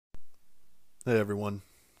Hey everyone,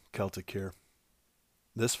 Celtic here.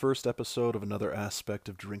 This first episode of another aspect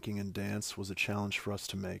of drinking and dance was a challenge for us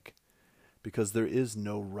to make, because there is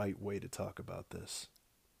no right way to talk about this.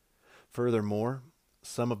 Furthermore,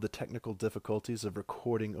 some of the technical difficulties of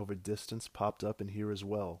recording over distance popped up in here as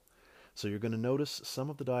well, so you're going to notice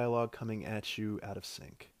some of the dialogue coming at you out of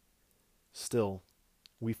sync. Still,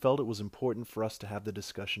 we felt it was important for us to have the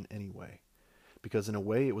discussion anyway, because in a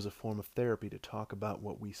way it was a form of therapy to talk about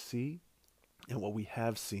what we see and what we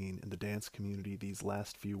have seen in the dance community these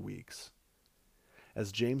last few weeks.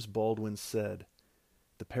 As James Baldwin said,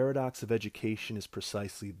 the paradox of education is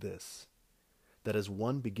precisely this, that as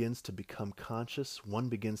one begins to become conscious, one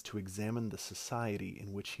begins to examine the society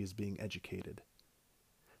in which he is being educated.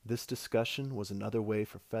 This discussion was another way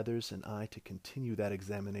for Feathers and I to continue that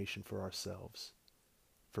examination for ourselves,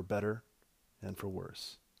 for better and for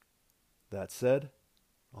worse. That said,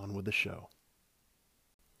 on with the show.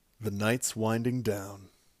 The night's winding down,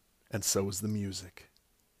 and so is the music.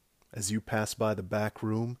 As you pass by the back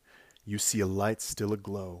room, you see a light still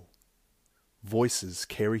aglow. Voices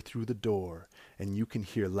carry through the door, and you can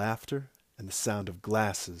hear laughter and the sound of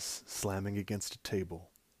glasses slamming against a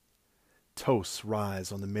table. Toasts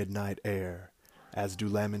rise on the midnight air, as do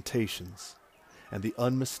lamentations, and the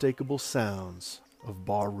unmistakable sounds of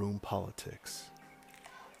barroom politics.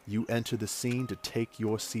 You enter the scene to take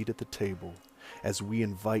your seat at the table, as we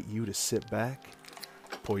invite you to sit back,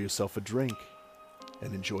 pour yourself a drink,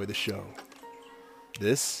 and enjoy the show.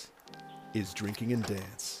 This is Drinking and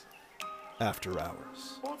Dance After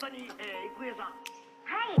Hours.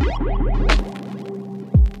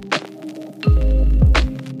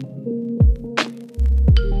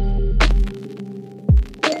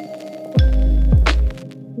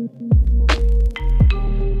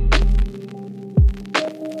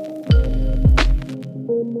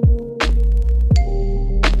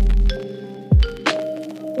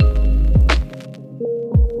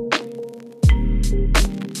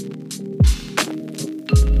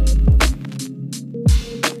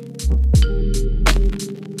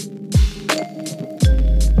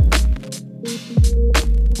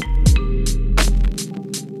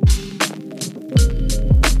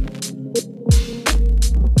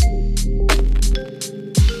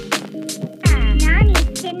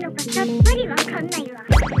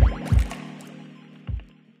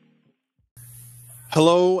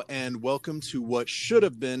 Hello and welcome to what should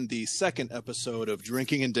have been the second episode of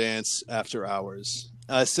Drinking and Dance After Hours.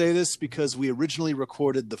 I say this because we originally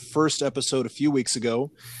recorded the first episode a few weeks ago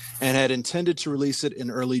and had intended to release it in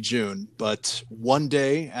early June, but one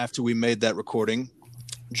day after we made that recording,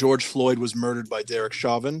 George Floyd was murdered by Derek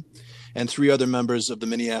Chauvin and three other members of the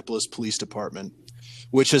Minneapolis Police Department,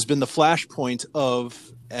 which has been the flashpoint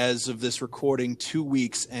of, as of this recording, 2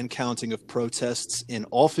 weeks and counting of protests in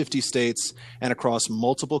all 50 states and across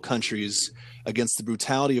multiple countries against the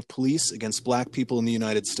brutality of police against black people in the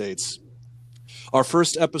United States. Our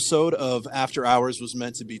first episode of After Hours was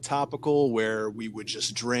meant to be topical, where we would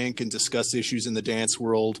just drink and discuss issues in the dance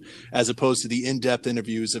world, as opposed to the in-depth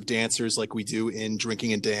interviews of dancers like we do in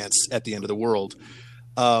Drinking and Dance at the End of the World.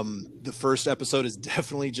 The first episode is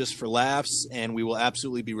definitely just for laughs, and we will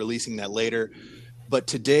absolutely be releasing that later. But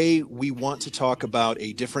today we want to talk about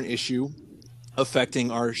a different issue affecting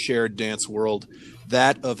our shared dance world,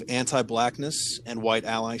 that of anti-blackness and white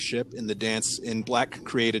allyship in the dance, in black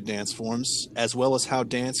created dance forms, as well as how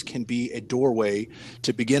dance can be a doorway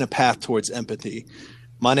to begin a path towards empathy.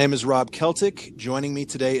 My name is Rob Celtic. Joining me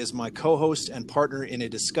today is my co-host and partner in a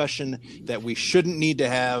discussion that we shouldn't need to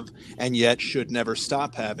have and yet should never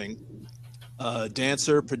stop having.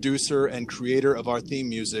 Dancer, producer, and creator of our theme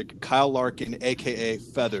music, Kyle Larkin, aka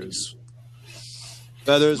Feathers.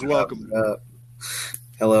 Feathers, welcome.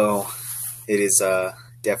 Hello. It is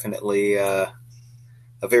definitely a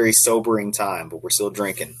very sobering time, but we're still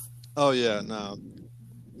drinking. Oh yeah, no,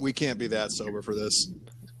 we can't be that sober for this.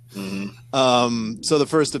 Mm-hmm. So the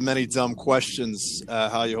first of many dumb questions.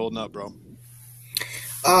 How you holding up, bro?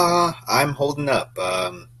 I'm holding up.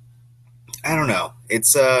 I don't know.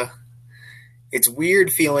 It's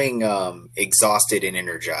weird feeling exhausted and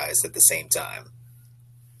energized at the same time.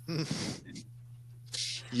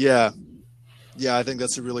 Yeah, I think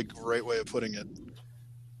that's a really great way of putting it.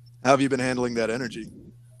 How have you been handling that energy?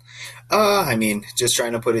 I mean, just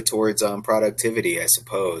trying to put it towards productivity, I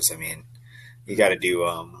suppose. I mean, you got to do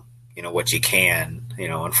what you can.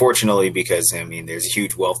 Unfortunately, because I mean, there's a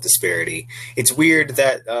huge wealth disparity. It's weird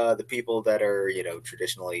that the people that are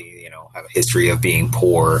traditionally have a history of being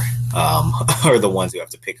poor are the ones who have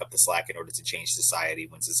to pick up the slack in order to change society,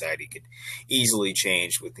 when society could easily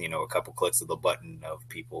change with a couple clicks of the button of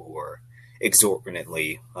people who are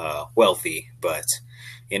exorbitantly wealthy. But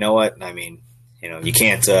you know what? I mean, you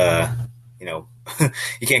can't, you know,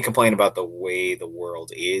 you can't complain about the way the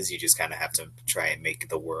world is. You just kind of have to try and make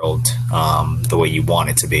the world the way you want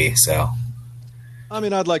it to be. So, I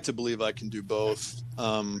mean, I'd like to believe I can do both,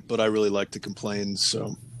 but I really like to complain.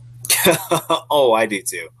 So, oh, I do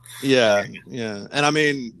too. yeah. And I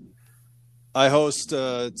mean, I host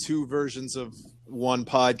two versions of one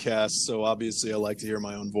podcast, so obviously I like to hear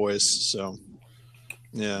my own voice. So,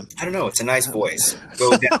 yeah. I don't know. It's a nice voice.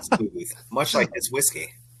 Go down smooth, much like this whiskey.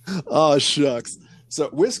 Oh, shucks. So,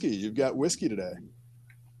 whiskey, you've got whiskey today.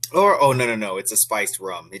 Oh no, it's a spiced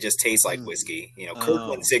rum. It just tastes like whiskey.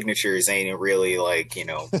 Kirkland Signatures ain't really like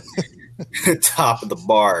top of the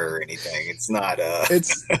bar or anything. It's not.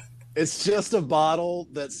 It's just a bottle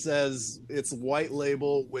that says it's white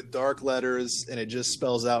label with dark letters, and it just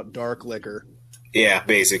spells out dark liquor. Yeah,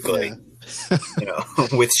 basically. Yeah.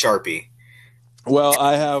 With Sharpie. Well,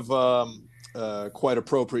 I have quite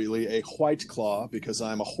appropriately a White Claw because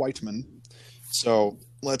I'm a white man. So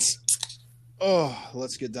let's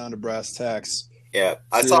get down to brass tacks. Yeah,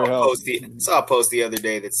 I saw a post the other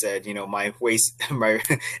day that said, my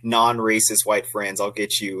non-racist white friends, I'll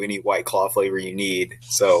get you any White Claw flavor you need.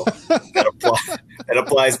 So that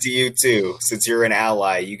applies to you too. Since you're an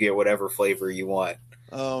ally, you get whatever flavor you want.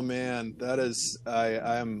 Oh man,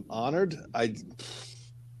 I'm honored.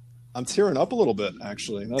 I'm tearing up a little bit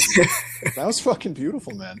actually. That was fucking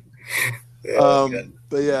beautiful, man. Yeah,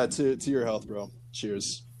 but yeah, to your health, bro.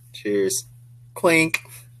 Cheers. Cheers. Clink.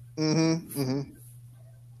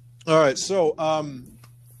 All right, so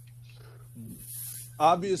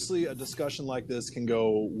obviously a discussion like this can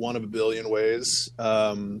go one of a billion ways,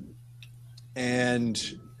 and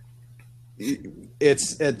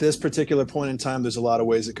it's at this particular point in time, there's a lot of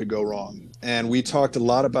ways it could go wrong, and we talked a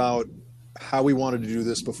lot about how we wanted to do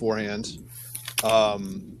this beforehand,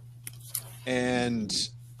 and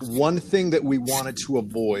one thing that we wanted to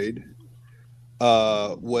avoid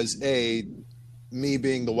was me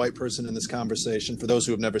being the white person in this conversation. For those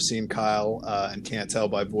who have never seen Kyle and can't tell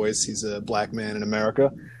by voice, he's a black man in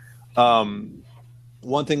America.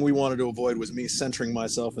 One thing we wanted to avoid was me centering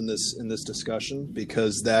myself in this discussion,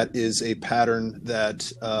 because that is a pattern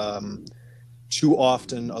that too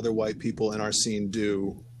often other white people in our scene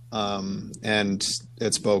do, and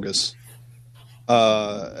it's bogus.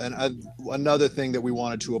 Another thing that we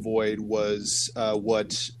wanted to avoid was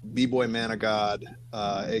what B-Boy Man of God,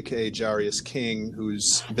 aka Jarius King,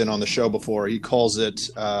 who's been on the show before, he calls it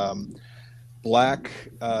black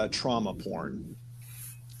trauma porn.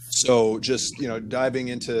 So just diving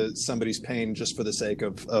into somebody's pain just for the sake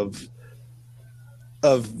of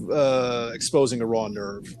exposing a raw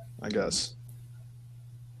nerve, I guess.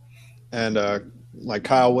 And like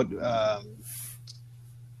Kyle, what?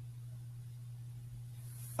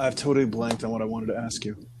 I've totally blanked on what I wanted to ask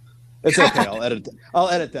you. It's okay. I'll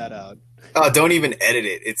edit that out. Oh, don't even edit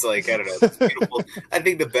it. It's like, I don't know. It's beautiful. I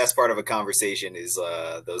think the best part of a conversation is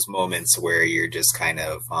those moments where you're just kind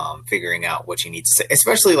of figuring out what you need to say,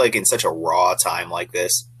 especially like in such a raw time like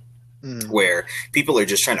this, where people are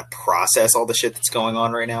just trying to process all the shit that's going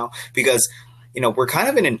on right now. Because, we're kind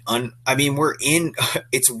of in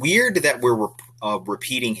it's weird that we're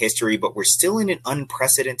repeating history, but we're still in an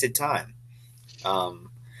unprecedented time. I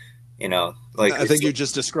think you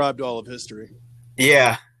just described all of history.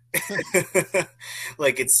 Yeah.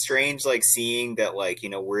 Like, it's strange, like, seeing that, like,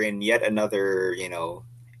 we're in yet another,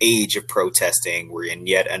 age of protesting. We're in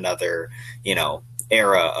yet another,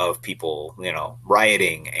 era of people,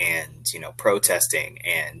 rioting and, protesting,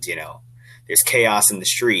 and, there's chaos in the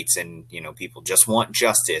streets, and, people just want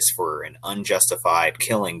justice for an unjustified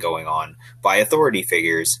killing going on by authority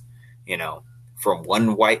figures, from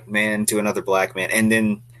one white man to another black man. And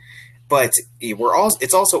then, but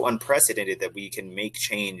it's also unprecedented that we can make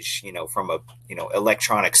change, from a,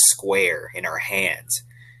 electronic square in our hands,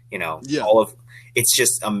 it's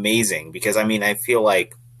just amazing, because I feel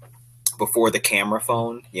like before the camera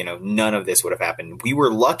phone, none of this would have happened. We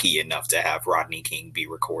were lucky enough to have Rodney King be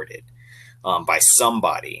recorded by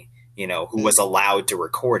somebody, who was allowed to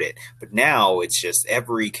record it. But now it's just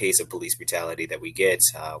every case of police brutality that we get,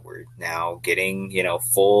 we're now getting,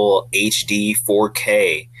 full HD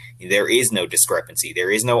 4K. There is no discrepancy.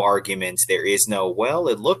 There is no argument. There is no, well,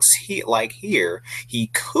 it looks like here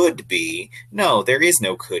he could be. No, there is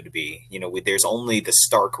no could be. There's only the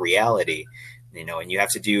stark reality, and you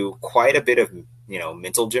have to do quite a bit of,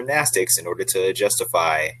 mental gymnastics in order to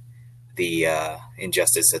justify the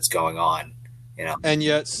injustice that's going on. And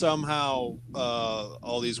yet somehow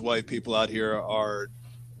all these white people out here are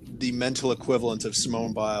the mental equivalent of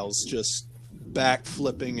Simone Biles, just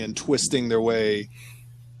backflipping and twisting their way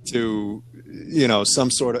to, you know, some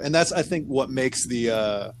sort of, and that's, I think, what makes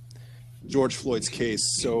the George Floyd's case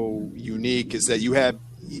so unique is that you have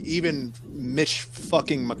even Mitch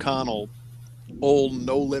fucking McConnell, old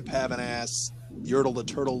no lip having ass, Yertle the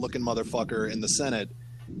turtle looking motherfucker in the Senate,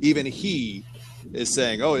 even he is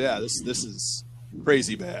saying, "Oh yeah, this is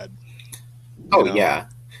crazy bad." Oh, yeah.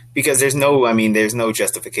 Because there's no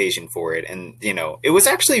justification for it. And, you know, it was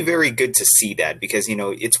actually very good to see that because, you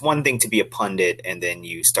know, it's one thing to be a pundit and then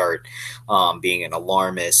you start being an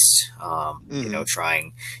alarmist, you know,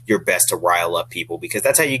 trying your best to rile up people because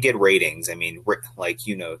that's how you get ratings. I mean, like,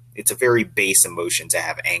 you know, it's a very base emotion to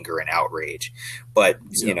have anger and outrage. But,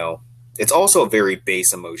 you know, it's also a very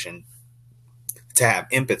base emotion to have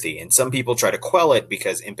empathy, and some people try to quell it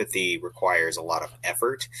because empathy requires a lot of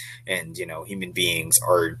effort, and you know human beings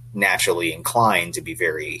are naturally inclined to be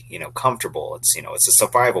very, you know, comfortable. It's, you know, it's a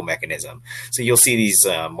survival mechanism. So you'll see these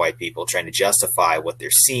white people trying to justify what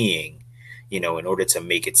they're seeing, you know, in order to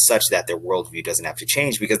make it such that their worldview doesn't have to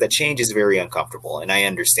change, because that change is very uncomfortable. And I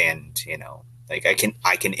understand, you know, like I can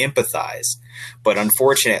empathize, but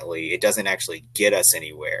unfortunately it doesn't actually get us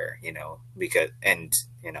anywhere, you know, because, and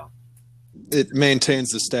you know, it maintains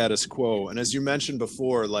the status quo. And as you mentioned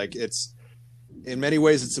before, like, it's, in many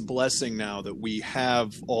ways it's a blessing now that we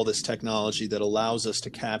have all this technology that allows us to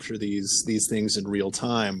capture these things in real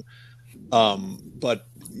time. But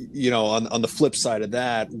you know, on the flip side of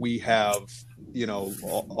that, we have, you know,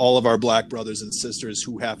 all of our black brothers and sisters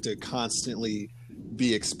who have to constantly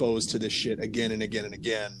be exposed to this shit again and again and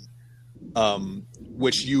again.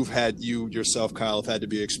 Which you yourself, Kyle, have had to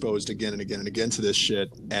be exposed again and again and again to this shit.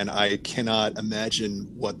 And I cannot imagine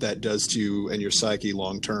what that does to you and your psyche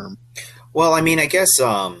long term. Well, I mean, I guess,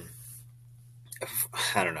 I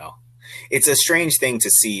don't know. It's a strange thing to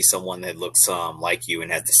see someone that looks like you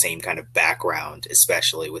and has the same kind of background,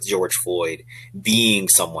 especially with George Floyd being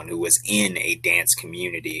someone who was in a dance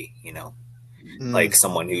community, you know, like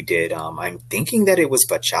someone who did, I'm thinking that it was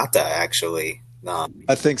bachata, actually.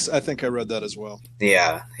 I think I read that as well.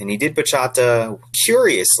 Yeah, and he did bachata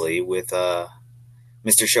curiously with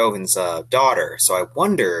Mr. Chauvin's daughter. So I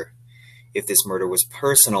wonder if this murder was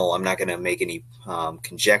personal. I'm not going to make any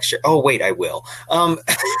conjecture. Oh, wait, I will.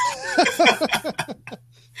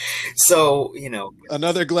 So, you know,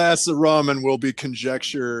 another glass of rum and we'll be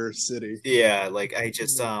conjecture city. Yeah, like I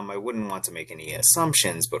just I wouldn't want to make any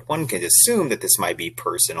assumptions, but one can assume that this might be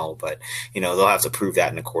personal, but you know, they'll have to prove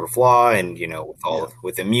that in a court of law, and you know,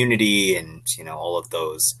 with immunity and you know, all of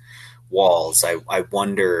those walls. I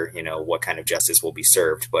wonder, you know, what kind of justice will be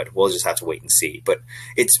served, but we'll just have to wait and see. But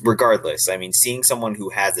it's regardless. I mean, seeing someone who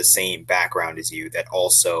has the same background as you that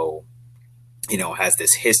also, you know, has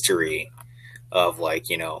this history of like,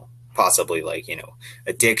 you know, possibly like, you know,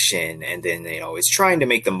 addiction, and then, you know, is trying to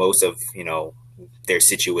make the most of, you know, their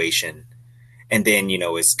situation, and then, you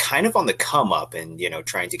know, is kind of on the come up and, you know,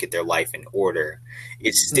 trying to get their life in order.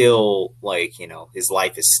 It's still like, you know, his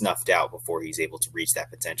life is snuffed out before he's able to reach that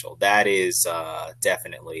potential. That is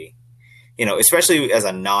definitely, you know, especially as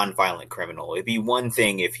a non-violent criminal. It'd be one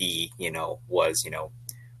thing if he, you know, was, you know,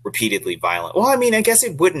 repeatedly violent. Well, I mean, I guess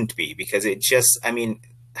it wouldn't be, because it just, I mean,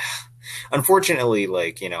 unfortunately,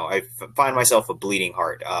 like, you know, I find myself a bleeding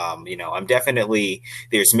heart. You know, I'm definitely,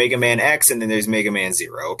 there's Mega Man X and then there's Mega Man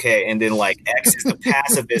Zero. Okay. And then like X is the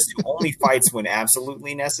pacifist who only fights when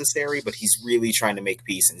absolutely necessary, but he's really trying to make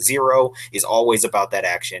peace. And Zero is always about that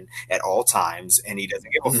action at all times. And he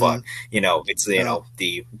doesn't give a fuck. You know, it's, you know,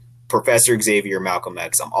 the Professor Xavier, Malcolm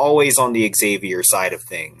X. I'm always on the Xavier side of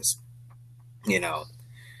things, you know,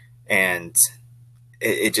 and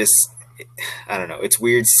it just, I don't know. It's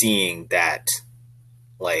weird seeing that,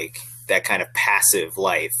 like, that kind of passive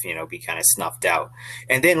life, you know, be kind of snuffed out.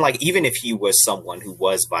 And then, like, even if he was someone who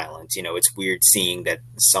was violent, you know, it's weird seeing that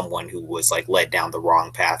someone who was, like, led down the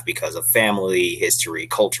wrong path because of family history,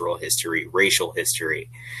 cultural history, racial history,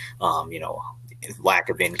 you know, lack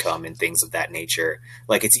of income and things of that nature.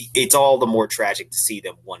 Like, it's all the more tragic to see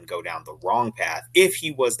them, one, go down the wrong path if he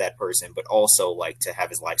was that person, but also like to have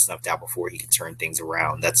his life snuffed out before he could turn things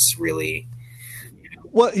around. That's really, you know.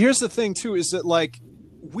 Well, here's the thing too, is that like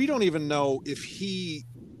we don't even know if he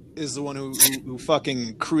is the one who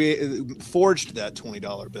fucking forged that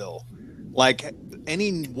 $20 bill. Like,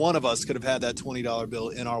 any one of us could have had that $20 bill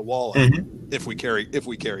in our wallet if we carry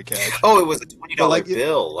cash. Oh, it was a $20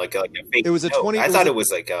 bill, like a fake. It was a note. 20. I thought it was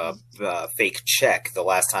like a fake check. The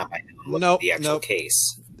last time I looked at the actual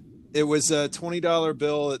case, it was a $20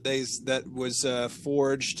 bill that was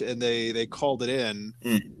forged, and they called it in.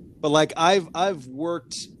 But like I've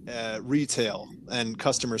worked retail and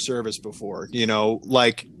customer service before, you know,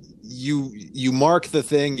 like you mark the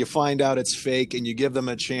thing, you find out it's fake, and you give them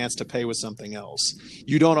a chance to pay with something else.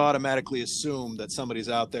 You don't automatically assume that somebody's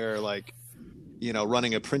out there like,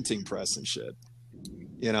 running a printing press and shit.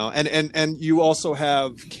 And you also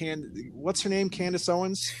have what's her name? Candace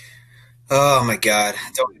Owens. Oh my God.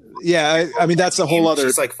 Yeah, I mean that's a whole other.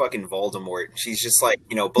 She's like fucking Voldemort. She's just like,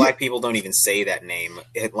 black people don't even say that name.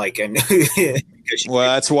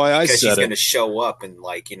 Well, that's why I said she's going to show up in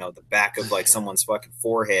like, the back of like someone's fucking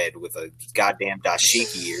forehead with a goddamn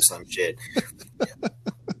dashiki or some shit.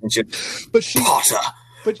 But she, Potter,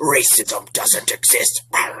 racism doesn't exist.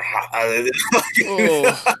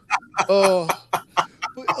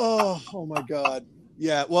 Oh my God.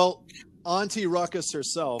 Yeah. Well, Auntie Ruckus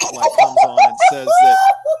herself like comes on and says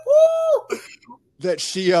that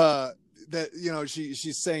she's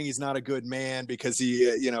saying he's not a good man because he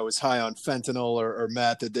is high on fentanyl or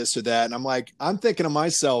meth or this or that. And I'm thinking to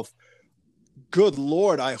myself, good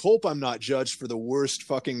Lord, I hope I'm not judged for the worst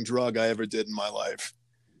fucking drug I ever did in my life.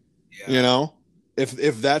 Yeah.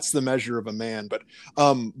 If that's the measure of a man. But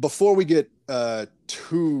before we get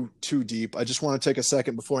too deep, I just want to take a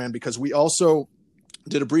second beforehand because we also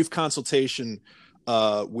did a brief consultation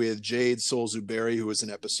with Jade Soul-Zuberi, who was in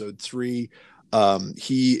episode 3.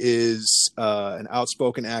 He is an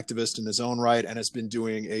outspoken activist in his own right and has been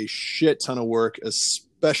doing a shit ton of work,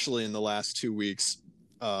 especially in the last 2 weeks,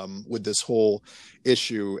 with this whole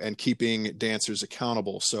issue and keeping dancers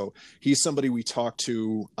accountable. So he's somebody we talked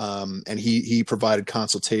to, and he provided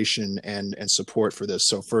consultation and support for this.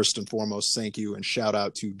 So first and foremost, thank you and shout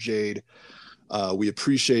out to Jade. We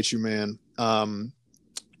appreciate you, man.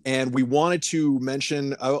 And we wanted to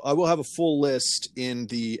mention, I will have a full list in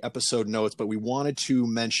the episode notes, but we wanted to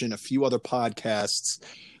mention a few other podcasts.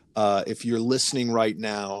 If you're listening right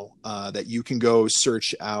now, that you can go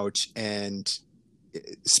search out, and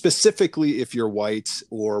specifically if you're white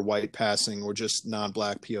or white passing or just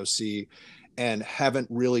non-Black POC and haven't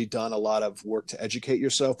really done a lot of work to educate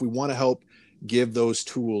yourself, we want to help give those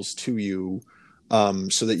tools to you,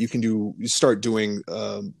 so that you can start doing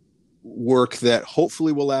work that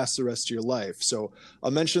hopefully will last the rest of your life. So I'll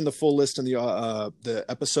mention the full list in the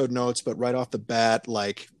episode notes, but right off the bat,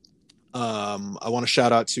 I want to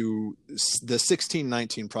shout out to the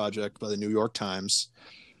 1619 Project by the New York Times.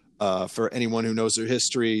 For anyone who knows their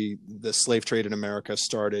history, the slave trade in America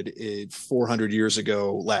started 400 years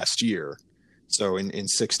ago last year. So in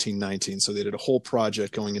 1619. So they did a whole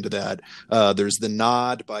project going into that. There's The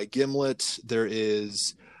Nod by Gimlet. There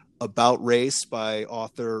is About Race by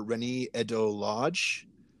author Renee Edo-Lodge.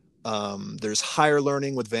 There's Higher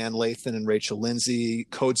Learning with Van Lathan and Rachel Lindsay.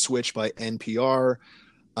 Code Switch by NPR.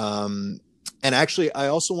 And actually, I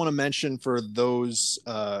also want to mention for those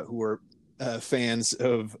who are fans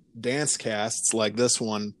of dance casts like this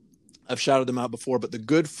one, I've shouted them out before, but the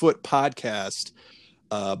Good Foot podcast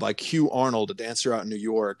by Q Arnold, a dancer out in New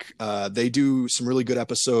York. They do some really good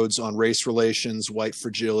episodes on race relations, white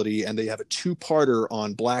fragility, and they have a 2-parter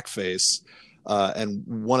on blackface. And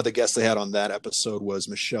one of the guests they had on that episode was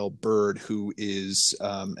Michelle Bird, who is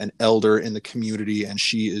an elder in the community, and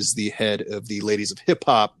she is the head of the Ladies of Hip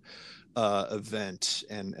Hop event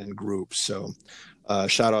and group. So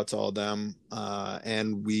shout out to all of them.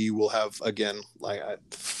 And we will have, again,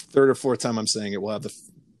 third or fourth time I'm saying it, we'll have the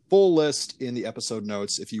full list in the episode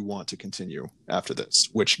notes if you want to continue after this,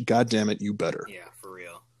 which, goddamn it, you better. Yeah, for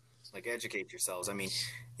real. Educate yourselves. I mean,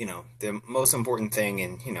 the most important thing,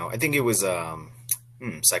 and, I think it was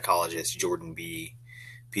psychologist Jordan B.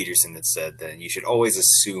 Peterson that said that you should always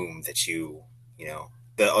assume that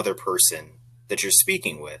the other person that you're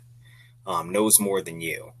speaking with knows more than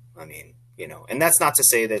you. I mean, and that's not to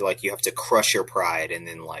say that you have to crush your pride and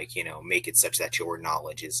then make it such that your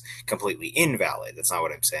knowledge is completely invalid. That's not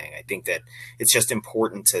what I'm saying. I think that it's just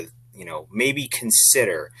important to, maybe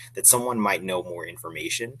consider that someone might know more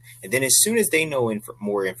information. And then as soon as they know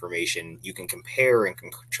more information, you can compare and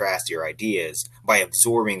contrast your ideas by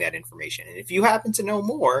absorbing that information. And if you happen to know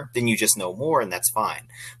more, then you just know more, and that's fine.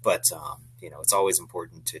 But, it's always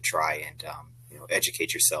important to try and,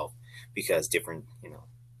 educate yourself, because different,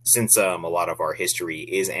 since a lot of our history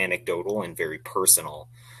is anecdotal and very personal,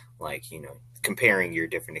 comparing your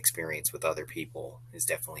different experience with other people is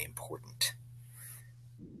definitely important.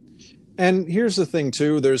 And here's the thing,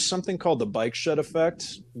 too. There's something called the bike shed effect,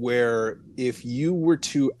 where if you were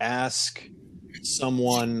to ask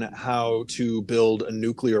someone how to build a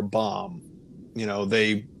nuclear bomb,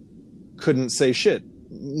 they couldn't say shit,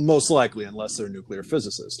 most likely, unless they're a nuclear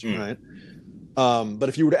physicist, right? But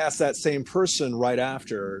if you were to ask that same person right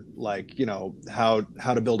after, how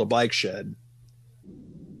to build a bike shed,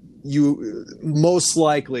 you most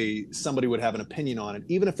likely somebody would have an opinion on it,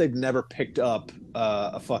 even if they've never picked up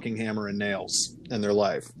a fucking hammer and nails in their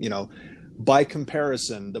life. By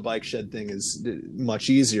comparison, the bike shed thing is much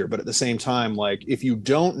easier. But at the same time, like, if you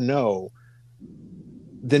don't know,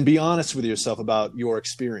 then be honest with yourself about your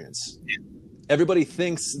experience. Everybody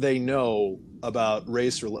thinks they know about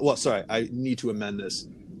race. Well, sorry, I need to amend this.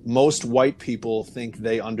 Most white people think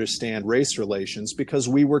they understand race relations because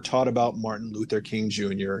we were taught about Martin Luther King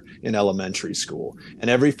Jr. in elementary school. And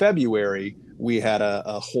every February, we had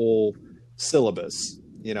a whole syllabus,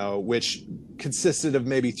 which consisted of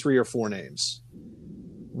maybe 3 or 4 names.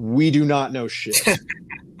 We do not know shit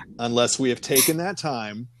unless we have taken that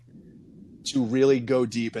time to really go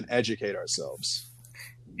deep and educate ourselves.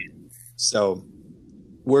 So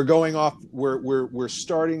we're going off, we're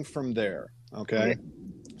starting from there. Okay.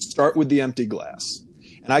 Start with the empty glass.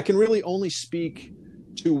 And I can really only speak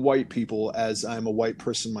to white people as I'm a white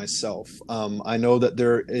person myself. I know that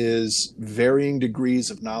there is varying degrees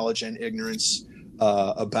of knowledge and ignorance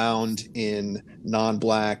abound in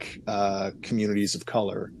non-black communities of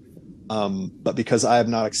color. But because I have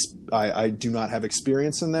not, I do not have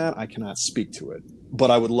experience in that, I cannot speak to it. But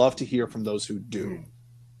I would love to hear from those who do.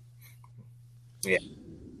 Yeah.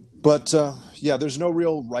 But there's no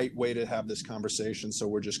real right way to have this conversation, so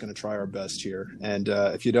we're just going to try our best here. And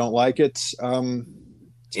if you don't like it,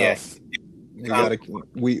 tough.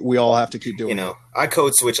 We all have to keep doing it. I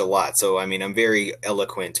code switch a lot, so I mean, I'm very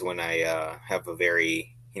eloquent when I have a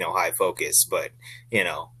very high focus. But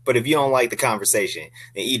but if you don't like the conversation,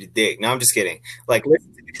 then eat a dick. No, I'm just kidding. Like,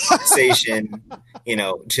 listen to the conversation.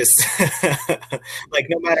 Just like,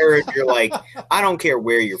 no matter if you're like, I don't care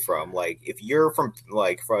where you're from. Like, if you're from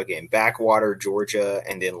like fucking backwater Georgia,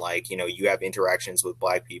 and then like you have interactions with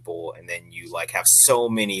black people, and then you like have so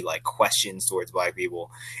many like questions towards black people,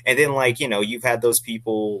 and then like you've had those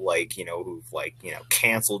people like who've like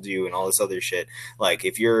canceled you and all this other shit. Like,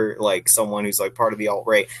 if you're like someone who's like part of the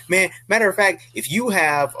alt-right, man, matter of fact, if you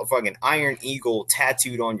have a fucking Iron Eagle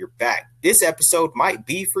tattooed on your back, this episode might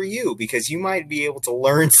be for you, because you might be able to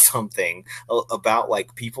learn something about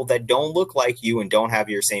like people that don't look like you and don't have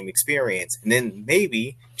your same experience. And then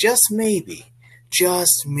maybe, just maybe,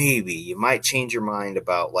 you might change your mind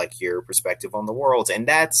about like your perspective on the world. And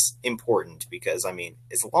that's important, because I mean,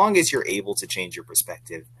 as long as you're able to change your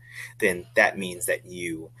perspective, then that means that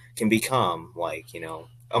you can become like,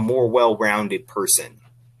 a more well-rounded person.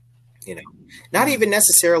 Not even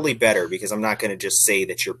necessarily better, because I'm not going to just say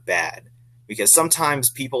that you're bad, because sometimes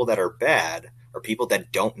people that are bad are people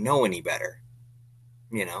that don't know any better,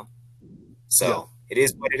 so It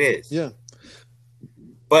is what it is. Yeah.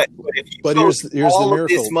 But if you here's the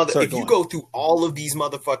miracle. If you go through all of these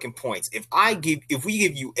motherfucking points, if we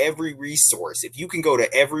give you every resource, if you can go to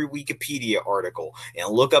every Wikipedia article and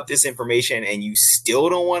look up this information and you still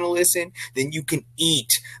don't want to listen, then you can eat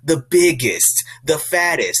the biggest, the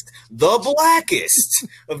fattest, the blackest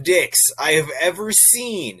of dicks I have ever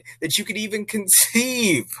seen that you could even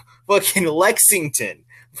conceive. Fucking Lexington,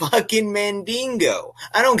 fucking Mandingo.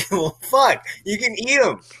 I don't give a fuck. You can eat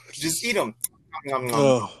them. Just eat them.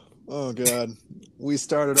 Oh God, we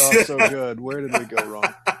started off so good. Where did we go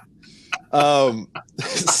wrong?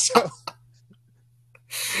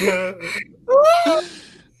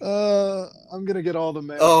 I'm gonna get all the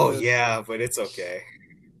mail. Oh yeah, but it's okay.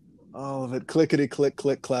 All of it, clickety click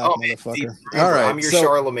click clap, motherfucker. See, all right, I'm your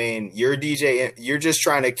Charlemagne. You're DJ. You're just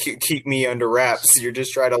trying to keep me under wraps. You're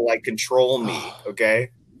just trying to like control me. Okay.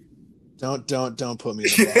 Don't put me in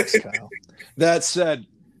the box, Kyle.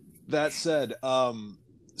 That said,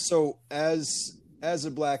 so as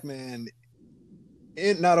a black man,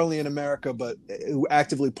 not only in America, but who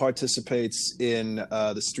actively participates in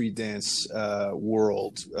the street dance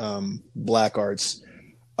world, black arts,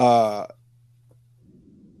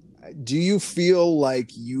 do you feel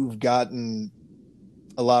like you've gotten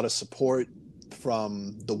a lot of support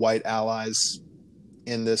from the white allies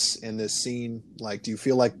in this scene? Like, do you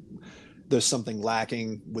feel like there's something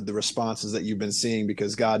lacking with the responses that you've been seeing?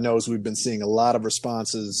 Because God knows we've been seeing a lot of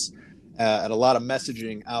responses and a lot of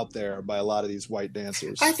messaging out there by a lot of these white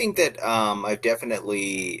dancers. I think that I've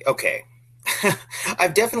definitely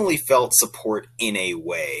felt support in a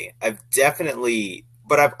way.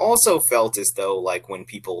 But I've also felt as though like when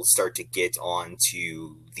people start to get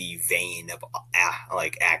onto the vein of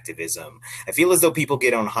like activism, I feel as though people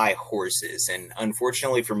get on high horses, and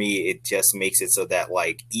unfortunately for me, it just makes it so that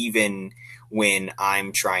like even when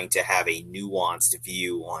I'm trying to have a nuanced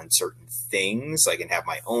view on certain things. I can have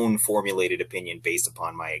my own formulated opinion based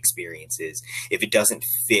upon my experiences. If it doesn't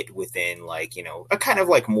fit within like, you know, a kind of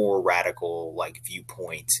like more radical like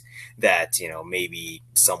viewpoint that, you know, maybe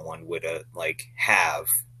someone would like have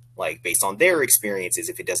like based on their experiences,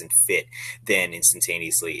 if it doesn't fit, then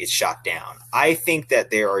instantaneously it's shot down. I think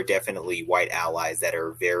that there are definitely white allies that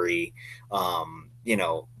are very, you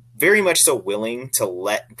know, very much so willing to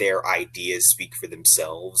let their ideas speak for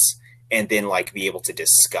themselves and then like be able to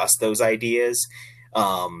discuss those ideas.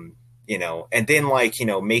 You know, and then like, you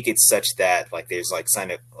know, make it such that like there's like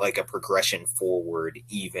kind of like a progression forward,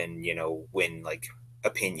 even, you know, when like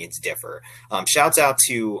opinions differ. Shouts out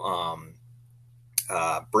to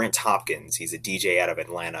Brent Hopkins. He's a DJ out of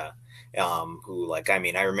Atlanta, who like, I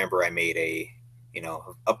mean, I remember I made a, you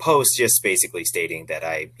know, a post just basically stating that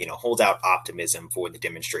I, you know, hold out optimism for the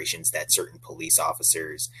demonstrations that certain police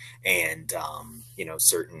officers and, you know,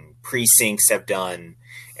 certain precincts have done,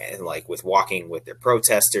 and like with walking with their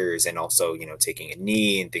protesters and also, you know, taking a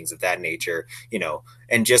knee and things of that nature, you know,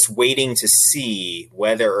 and just waiting to see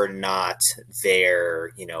whether or not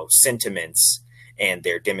their, you know, sentiments and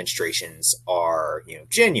their demonstrations are, you know,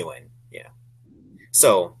 genuine. Yeah.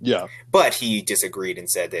 So, Yeah. but he disagreed and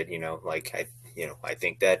said that, you know, like, I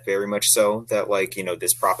think that very much so that like, you know,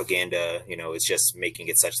 this propaganda, you know, is just making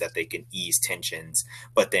it such that they can ease tensions.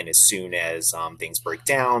 But then as soon as things break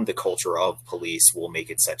down, the culture of police will make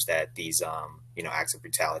it such that these, you know, acts of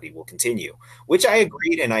brutality will continue, which I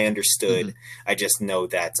agreed and I understood. Mm-hmm. I just know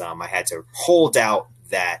that I had to hold out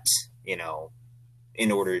that, you know,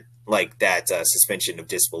 in order like that suspension of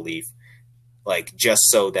disbelief, like just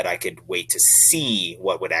so that I could wait to see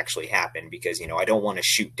what would actually happen, because, you know, I don't want to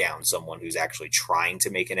shoot down someone who's actually trying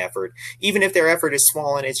to make an effort, even if their effort is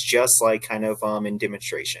small and it's just like kind of in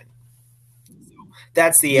demonstration. So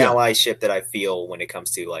that's the allyship that I feel when it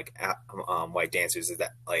comes to like white dancers, is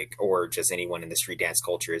that like, or just anyone in the street dance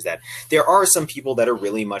culture, is that there are some people that are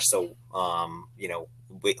really much so, you know,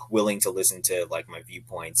 willing to listen to like my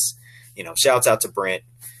viewpoints. You know, shouts out to Brent.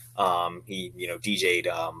 He, you know, DJ'd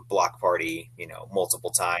Block Party, you know,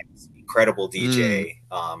 multiple times. Incredible DJ,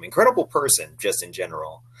 incredible person just in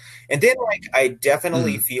general. And then like I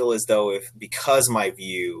definitely feel as though because my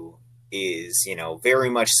view is, you know, very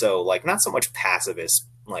much so like not so much pacifist,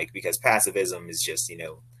 like because pacifism is just, you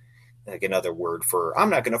know, like another word for I'm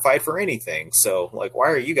not going to fight for anything. So like, why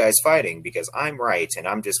are you guys fighting? Because I'm right and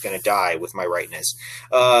I'm just going to die with my rightness.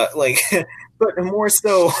 Like, but more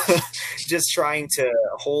so just trying to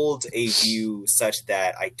hold a view such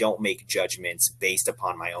that I don't make judgments based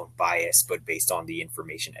upon my own bias, but based on the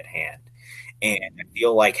information at hand. And I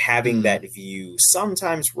feel like having that view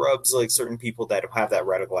sometimes rubs like certain people that have that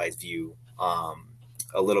radicalized view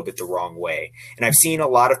a little bit the wrong way. And I've seen a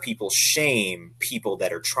lot of people shame people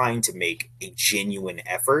that are trying to make a genuine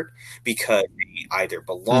effort because they either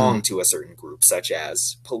belong to a certain group, such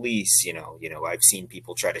as police. You know, I've seen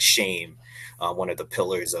people try to shame one of the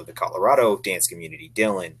pillars of the Colorado dance community,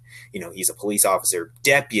 Dylan. You know, he's a police officer,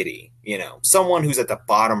 deputy, you know, someone who's at the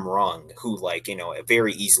bottom rung, who like, you know,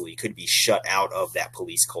 very easily could be shut out of that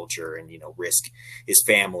police culture and, you know, risk his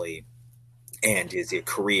family and his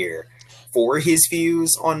career for his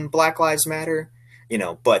views on Black Lives Matter, you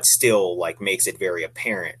know, but still like makes it very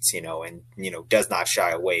apparent, you know, and, you know, does not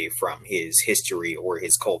shy away from his history or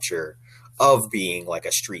his culture of being like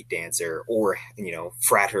a street dancer or, you know,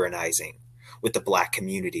 fraternizing with the Black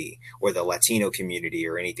community or the Latino community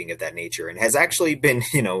or anything of that nature. And has actually been,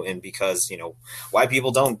 you know, and because, you know, white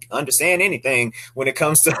people don't understand anything when it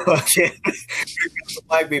comes to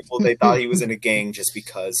Black people, they thought he was in a gang just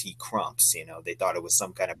because he crumps, you know, they thought it was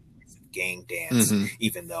some kind of gang dance,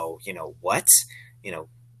 even though, you know, what, you know,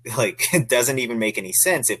 like it doesn't even make any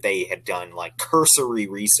sense if they had done like cursory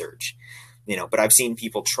research, you know. But I've seen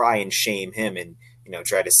people try and shame him and, you know,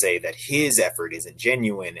 try to say that his effort isn't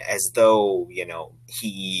genuine, as though, you know,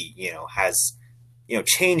 he, you know, has, you know,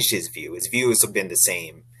 changed his view. His views have been the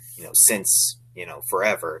same, you know, since, you know,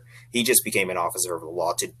 forever. He just became an officer of the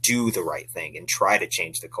law to do the right thing and try to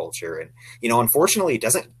change the culture. And, you know, unfortunately, it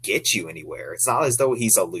doesn't get you anywhere. It's not as though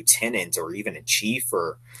he's a lieutenant or even a chief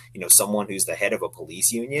or, you know, someone who's the head of a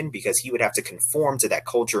police union, because he would have to conform to that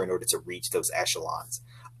culture in order to reach those echelons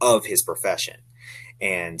of his profession.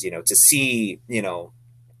 And, you know, to see, you know,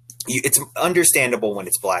 it's understandable when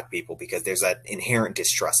it's black people because there's that inherent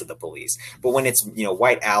distrust of the police. But when it's,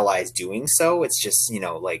 white allies doing so, it's just,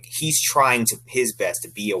 like he's trying to his best to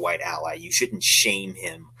be a white ally. You shouldn't shame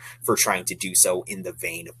him for trying to do so in the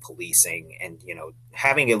vein of policing and,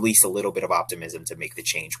 having at least a little bit of optimism to make the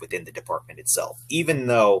change within the department itself, even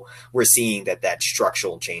though we're seeing that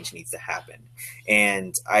structural change needs to happen.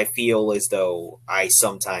 And I feel as though I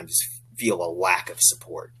sometimes feel a lack of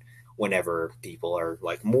support whenever people are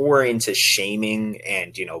like more into shaming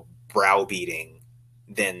and, browbeating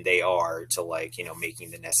than they are to like,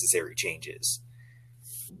 making the necessary changes.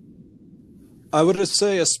 I would just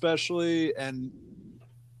say especially, and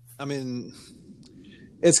I mean,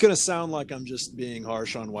 it's going to sound like I'm just being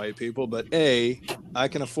harsh on white people, but I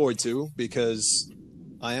can afford to because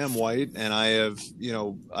I am white and I have,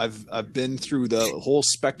 I've been through the whole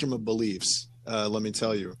spectrum of beliefs. Let me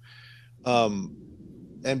tell you.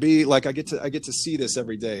 And B, like I get to see this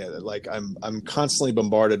every day. Like I'm constantly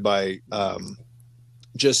bombarded by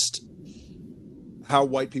just how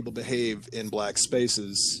white people behave in black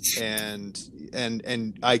spaces, and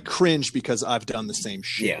I cringe because I've done the same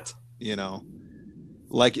shit. Yeah.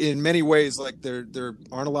 Like in many ways, like there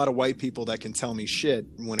aren't a lot of white people that can tell me shit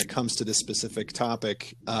when it comes to this specific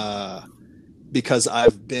topic, because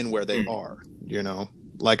I've been where they are.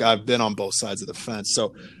 Like I've been on both sides of the fence.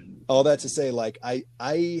 So all that to say, like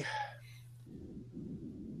I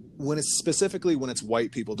when it's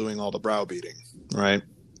white people doing all the browbeating, right?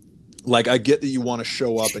 Like I get that you want to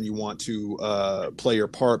show up and you want to play your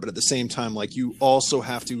part, but at the same time, like you also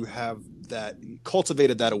have to have that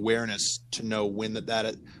cultivated that awareness to know when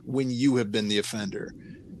you have been the offender,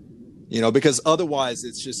 because otherwise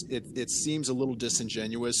it's just it seems a little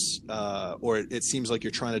disingenuous, or it seems like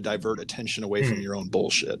you're trying to divert attention away from your own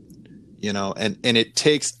bullshit. And it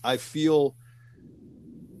takes, I feel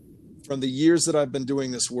from the years that I've been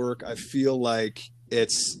doing this work, I feel like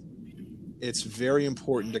it's very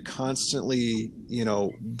important to constantly,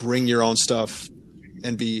 bring your own stuff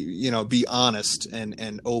and be honest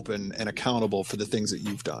and open and accountable for the things that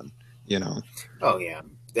you've done, Oh yeah.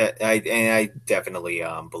 I definitely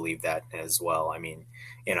believe that as well. I mean,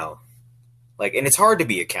 like, and it's hard to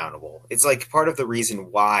be accountable. It's like part of the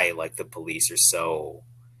reason why like the police are so,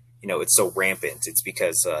 it's so rampant. It's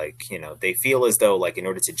because like, they feel as though like in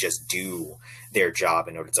order to just do their job,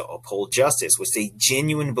 in order to uphold justice, which they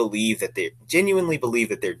genuinely believe that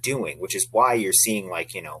they're doing, which is why you're seeing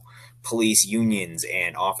like, police unions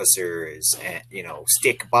and officers and,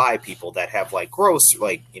 stick by people that have like gross,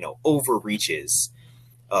 like, overreaches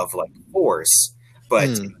of like force, but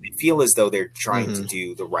they feel as though they're trying to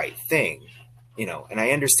do the right thing, and I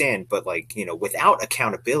understand, but like, without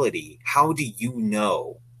accountability, how do you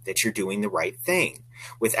know that you're doing the right thing?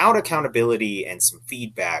 Without accountability and some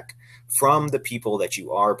feedback from the people that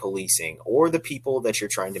you are policing or the people that you're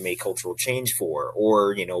trying to make cultural change for,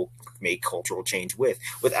 or, make cultural change with,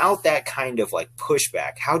 without that kind of like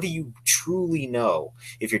pushback, how do you truly know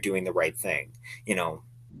if you're doing the right thing?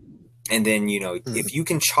 And then, if you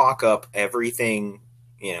can chalk up everything,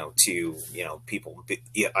 to, people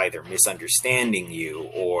either misunderstanding you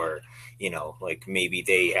or, like maybe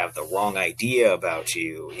they have the wrong idea about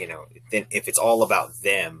you, then if it's all about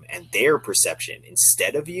them and their perception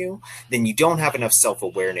instead of you, then you don't have enough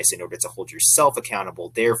self-awareness in order to hold yourself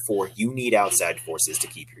accountable. Therefore, you need outside forces to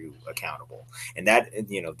keep you accountable. And that,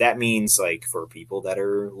 that means like for people that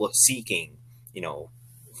are seeking,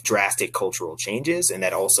 drastic cultural changes. And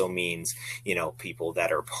that also means, people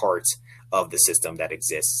that are part of the system that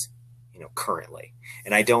exists, currently.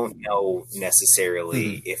 And I don't know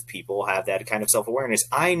necessarily if people have that kind of self-awareness.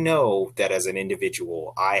 I know that as an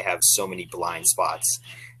individual, I have so many blind spots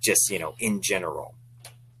just, in general,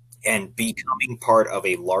 and becoming part of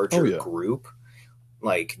a larger group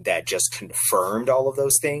like that just confirmed all of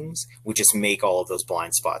those things would just make all of those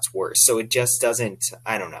blind spots worse. So it just doesn't,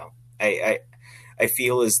 I don't know. I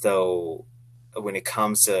feel as though when it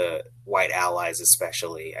comes to white allies,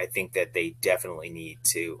 especially, I think that they definitely need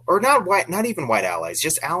to, or not even white allies,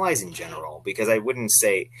 just allies in general, because I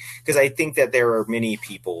think that there are many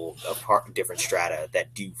people of different strata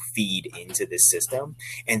that do feed into this system.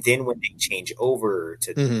 And then when they change over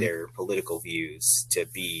to their political views to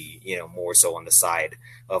be, more so on the side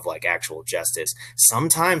of like actual justice,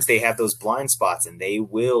 sometimes they have those blind spots and they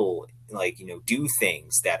will do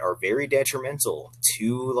things that are very detrimental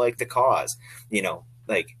to like the cause,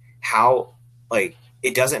 like how, like,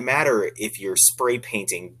 it doesn't matter if you're spray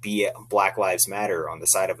painting Black Lives Matter on the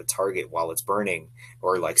side of a Target while it's burning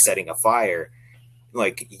or like setting a fire.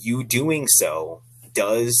 Like, you doing so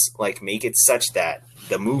does like make it such that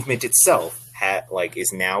the movement itself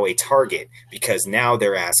is now a target, because now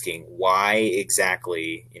they're asking why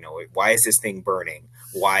exactly, why is this thing burning?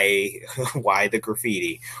 Why why the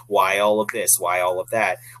graffiti? Why all of this? Why all of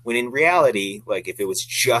that? When in reality, like, if it was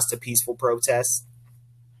just a peaceful protest,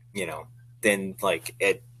 then, like,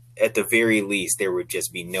 at the very least there would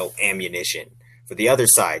just be no ammunition for the other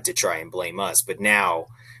side to try and blame us. But now,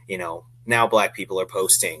 now black people are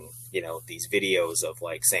posting, these videos of,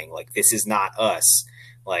 like, saying, like, this is not us.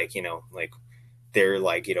 Like, like, they're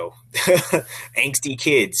like, angsty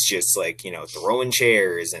kids just, like, throwing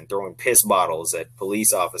chairs and throwing piss bottles at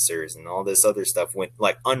police officers and all this other stuff went,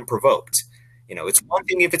 like, unprovoked. It's one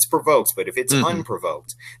thing if it's provoked, but if it's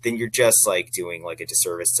unprovoked, then you're just, like, doing, like, a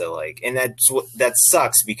disservice to, like, and that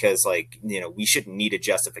sucks, because, like, we shouldn't need a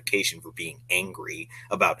justification for being angry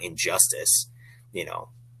about injustice.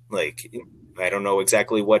 Like, I don't know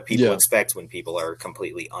exactly what people expect when people are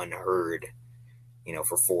completely unheard,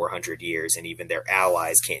 for 400 years, and even their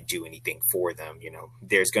allies can't do anything for them.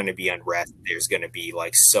 There's going to be unrest. There's going to be,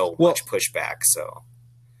 like, so much pushback. So.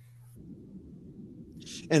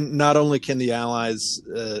 And not only can the allies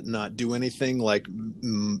not do anything, like,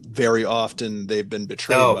 very often they've been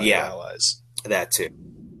betrayed by the allies. That too.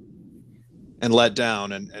 And let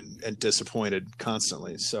down and disappointed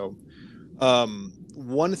constantly. So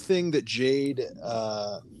one thing that Jade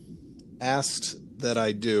asked that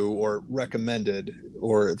I do, or recommended,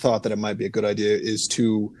 or thought that it might be a good idea, is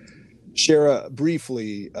to share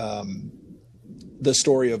briefly the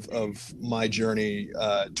story of my journey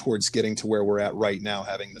towards getting to where we're at right now,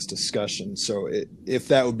 having this discussion. So if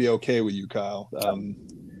that would be okay with you, Kyle,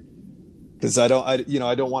 because I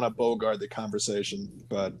don't want to bogart the conversation,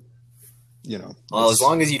 but well, as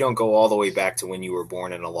long as you don't go all the way back to when you were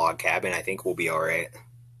born in a log cabin, I think we'll be all right.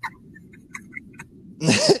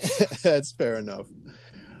 That's fair enough.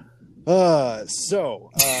 So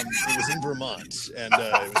it was in Vermont, and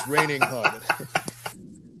it was raining hard.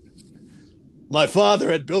 My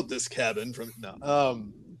father had built this cabin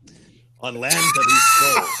on land that he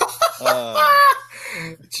stole.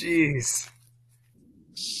 Jeez.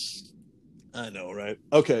 I know, right?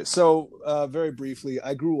 Okay, so very briefly,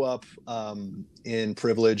 I grew up in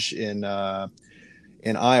privilege in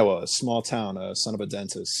Iowa, a small town, son of a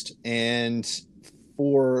dentist, and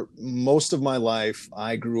for most of my life,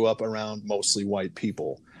 I grew up around mostly white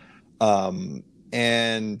people.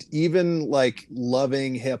 And even, like,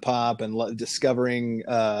 loving hip hop and discovering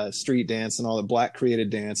street dance and all the black created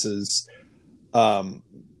dances, I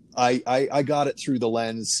got it through the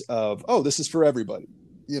lens of, oh, this is for everybody.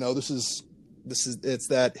 It's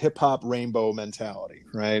that hip hop rainbow mentality,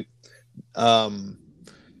 right? And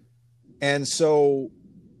so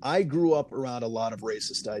I grew up around a lot of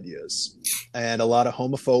racist ideas and a lot of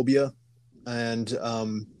homophobia and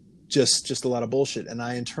just a lot of bullshit. And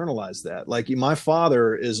I internalized that. Like, my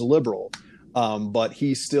father is liberal, but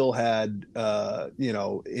he still had,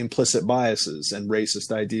 implicit biases and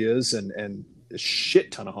racist ideas and a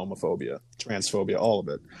shit ton of homophobia, transphobia, all of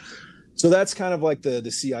it. So that's kind of like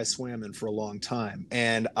the sea I swam in for a long time.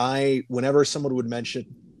 And whenever someone would mention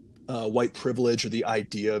white privilege or the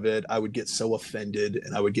idea of it, I would get so offended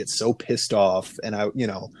and I would get so pissed off. And I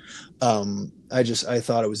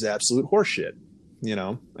thought it was absolute horseshit,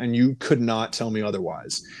 and you could not tell me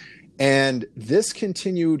otherwise. And this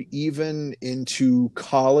continued even into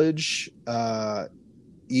college,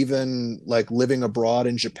 even like living abroad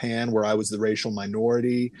in Japan, where I was the racial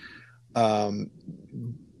minority,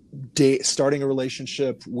 starting a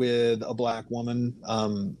relationship with a black woman,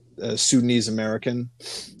 a Sudanese American.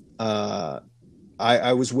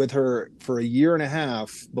 I was with her for a year and a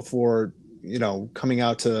half before, coming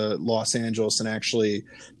out to Los Angeles and actually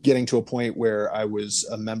getting to a point where I was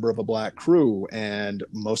a member of a black crew, and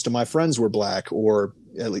most of my friends were black or,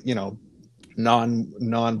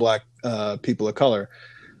 non-black people of color.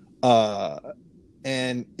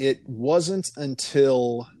 And it wasn't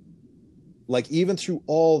until, like, even through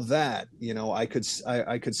all that, I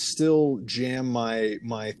could still jam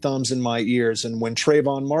my thumbs in my ears. And when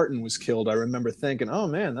Trayvon Martin was killed, I remember thinking, oh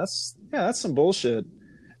man, that's some bullshit.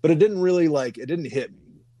 But it didn't really, it didn't hit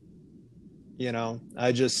me.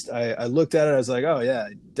 I looked at it, I was like, oh yeah,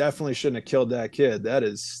 I definitely shouldn't have killed that kid.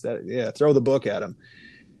 Throw the book at him.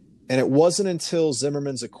 And it wasn't until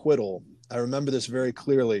Zimmerman's acquittal, I remember this very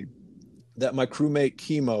clearly, that my crewmate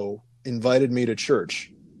Chemo invited me to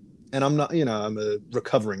church. And I'm not, I'm a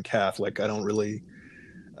recovering Catholic. I don't really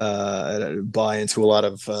buy into a lot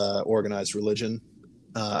of organized religion.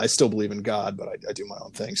 I still believe in God, but I do my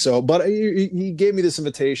own thing. So, but he gave me this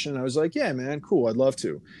invitation. And I was like, yeah, man, cool. I'd love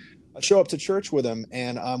to. I show up to church with him,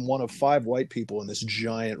 and I'm one of 5 white people in this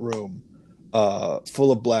giant room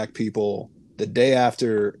full of black people. the day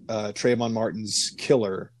after Trayvon Martin's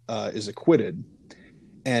killer is acquitted,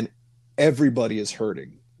 and everybody is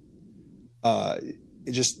hurting. Uh,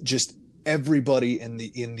 just everybody in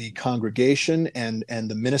the congregation and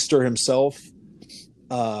the minister himself.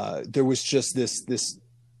 There was just this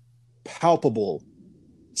palpable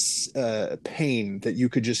pain that you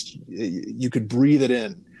could breathe it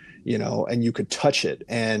in, and you could touch it.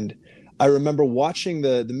 And I remember watching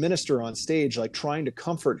the minister on stage, like trying to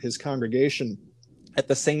comfort his congregation at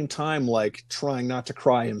the same time, like trying not to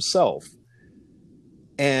cry himself.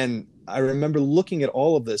 And I remember looking at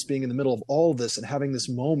all of this, being in the middle of all of this, and having this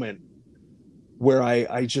moment where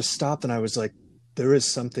I just stopped and I was like, there is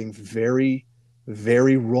something very,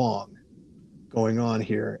 very wrong going on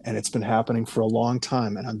here. And it's been happening for a long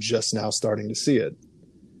time. And I'm just now starting to see it.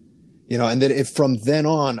 And then from then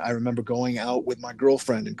on, I remember going out with my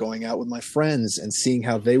girlfriend and going out with my friends and seeing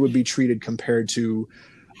how they would be treated compared to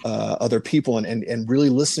other people, and really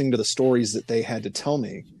listening to the stories that they had to tell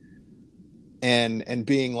me, and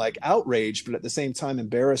being like outraged, but at the same time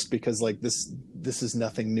embarrassed, because like this is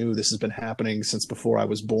nothing new. This has been happening since before I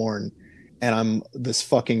was born. And I'm this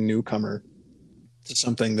fucking newcomer to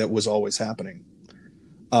something that was always happening.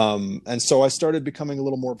 And so I started becoming a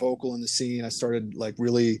little more vocal in the scene. I started like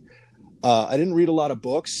really, I didn't read a lot of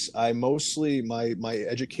books. I mostly, my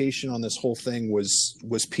education on this whole thing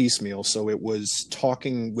was piecemeal. So it was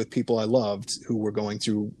talking with people I loved who were going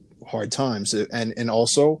through hard times. And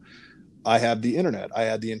also I had the internet. I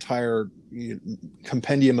had the entire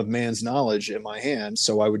compendium of man's knowledge in my hand.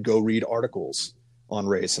 So I would go read articles on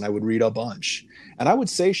race, and I would read a bunch, and I would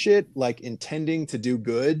say shit like intending to do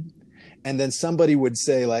good. And then somebody would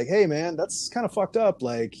say like, hey man, that's kind of fucked up.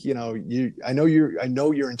 Like, I know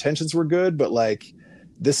your intentions were good, but like,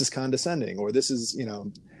 this is condescending, or this is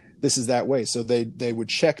that way. So they would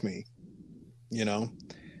check me,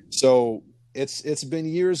 so it's been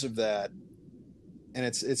years of that. And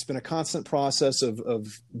it's been a constant process of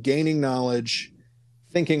gaining knowledge,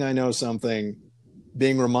 thinking I know something,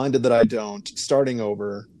 being reminded that I don't, starting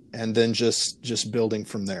over, and then just building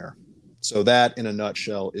from there. So that, in a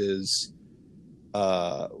nutshell, is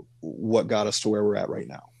what got us to where we're at right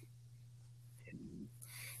now.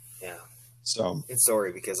 Yeah. So it's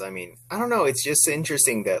sorry, because I don't know. It's just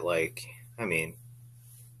interesting that like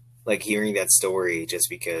hearing that story, just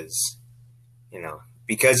because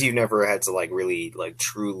you've never had to like really like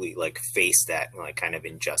truly like face that like kind of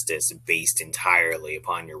injustice based entirely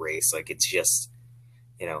upon your race. Like it's just,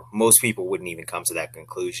 most people wouldn't even come to that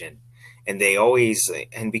conclusion. And they always,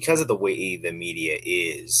 and because of the way the media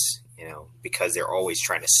is, because they're always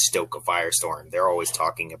trying to stoke a firestorm, they're always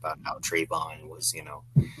talking about how Trayvon was,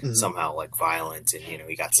 somehow like violent, and,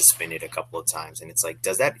 he got suspended a couple of times. And it's like,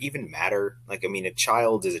 does that even matter? Like, a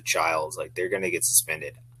child is a child. Like, they're going to get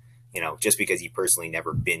suspended, just because you personally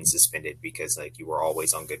never been suspended because like you were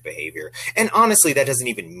always on good behavior. And honestly, that doesn't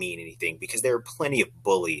even mean anything, because there are plenty of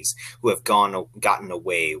bullies who have gotten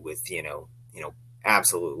away with,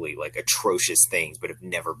 absolutely like atrocious things, but have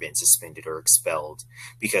never been suspended or expelled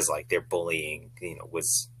because like their bullying,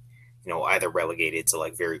 was, either relegated to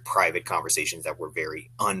like very private conversations that were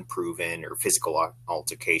very unproven, or physical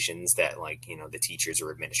altercations that like, the teachers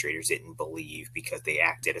or administrators didn't believe because they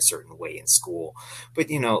acted a certain way in school. But,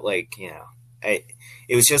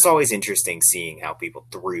 it was just always interesting seeing how people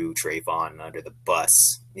threw Trayvon under the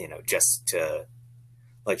bus, just to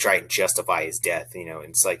like try and justify his death, and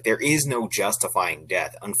it's like, there is no justifying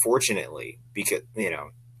death, unfortunately, because,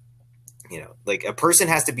 like a person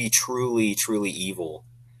has to be truly, truly evil,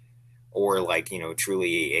 or like,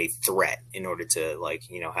 truly a threat in order to like,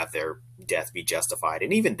 have their death be justified.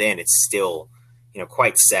 And even then it's still,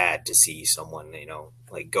 quite sad to see someone,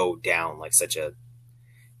 like go down like such a,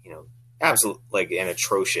 absolute, like an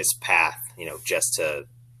atrocious path, just to,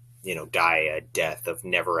 die a death of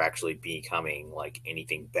never actually becoming like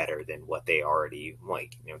anything better than what they already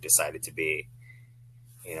like, decided to be,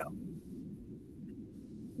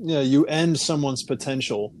 Yeah, you end someone's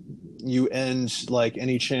potential. You end like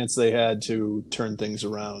any chance they had to turn things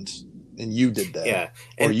around, and you did that. Yeah,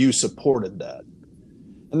 or you supported that.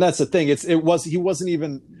 And that's the thing. He wasn't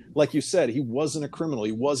even, like you said, he wasn't a criminal.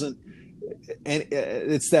 He wasn't. And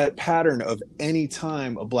it's that pattern of any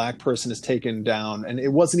time a black person is taken down, and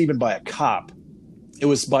it wasn't even by a cop, it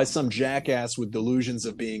was by some jackass with delusions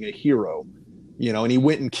of being a hero, and he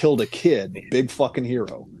went and killed a kid, big fucking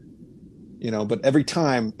hero, but every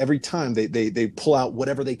time they pull out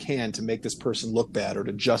whatever they can to make this person look bad, or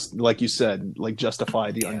to just, like you said, like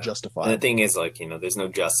justify the unjustified. And the thing is, like, there's no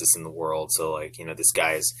justice in the world. So like, this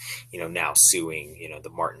guy's, now suing, the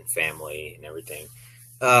Martin family and everything.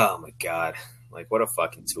 Oh my God. Like, what a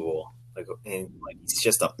fucking tool. like he's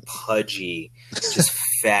just a pudgy, just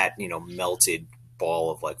fat, melted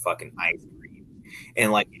ball of like fucking ice cream.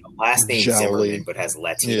 And like, last name Zimmerman, Jolly. but has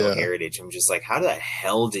Latino Yeah. heritage. I'm just like, how the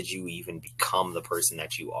hell did you even become the person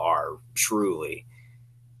that you are truly?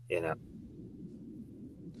 You know?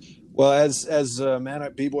 Well, as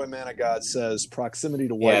B-boy man of God says, proximity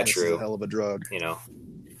to Yeah, whiteness is a true. hell of a drug.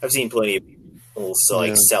 I've seen plenty of people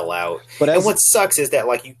like sell out. But and what sucks is that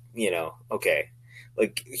like okay,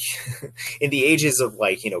 like in the ages of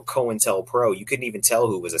like COINTELPRO, you couldn't even tell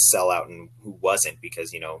who was a sellout and who wasn't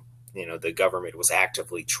because the government was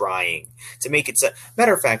actively trying to make it.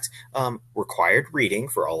 Matter of fact, required reading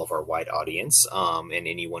for all of our white audience, and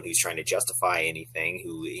anyone who's trying to justify anything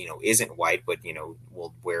who isn't white but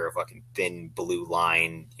will wear a fucking thin blue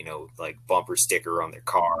line like bumper sticker on their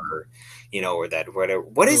car, or that whatever.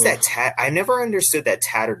 What is that? I never understood that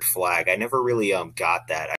tattered flag. I never really got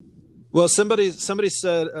that. Well, somebody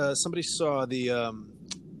said somebody saw the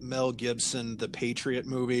Mel Gibson The Patriot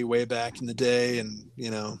movie way back in the day, and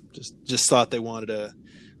just thought they wanted to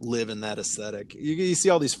live in that aesthetic. You see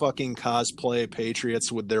all these fucking cosplay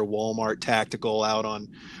patriots with their Walmart tactical out on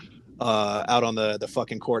the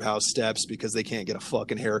fucking courthouse steps because they can't get a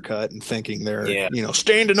fucking haircut and thinking they're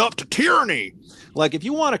standing up to tyranny. Like if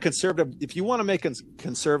you want to make a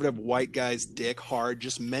conservative white guy's dick hard,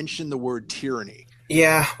 just mention the word tyranny.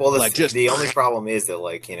 Yeah, well, the only problem is that,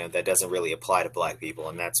 like, that doesn't really apply to black people,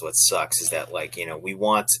 and that's what sucks, is that, like, we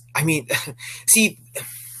want, I mean, see,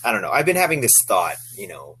 I don't know, I've been having this thought,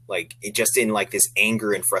 like, just in, like, this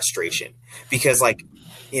anger and frustration, because, like,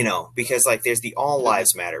 there's the all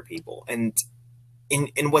lives matter people, and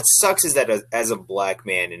what sucks is that as a black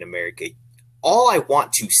man in America, all I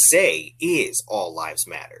want to say is all lives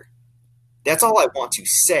matter. That's all I want to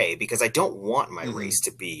say because I don't want my race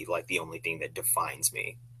to be like the only thing that defines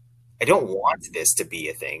me. I don't want this to be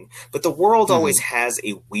a thing, but the world always has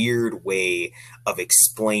a weird way of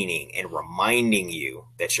explaining and reminding you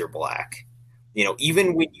that you're black.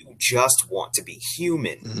 Even when you just want to be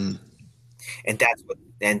human. And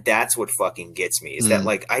that's what fucking gets me is that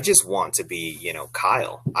like I just want to be,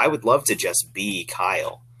 Kyle. I would love to just be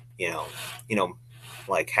Kyle,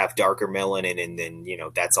 like have darker melanin and then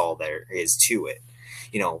that's all there is to it,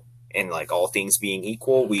 and like all things being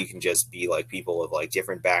equal, we can just be like people of like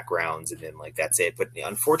different backgrounds and then like that's it. But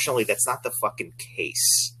unfortunately that's not the fucking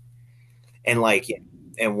case. And like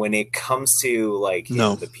and when it comes to like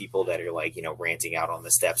the people that are like ranting out on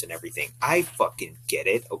the steps and everything, I fucking get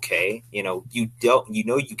it. Okay, you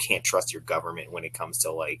can't trust your government when it comes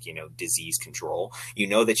to like disease control.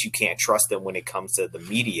 That you can't trust them when it comes to the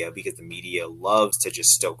media because the media loves to just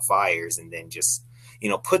stoke fires and then just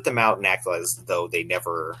put them out and act as though they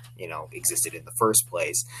never existed in the first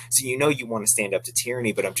place. So you want to stand up to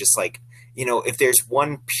tyranny, but I'm just like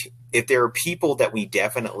if there are people that we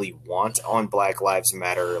definitely want on Black Lives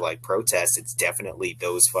Matter like protests, it's definitely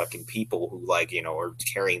those fucking people who like are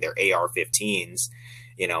carrying their AR-15s,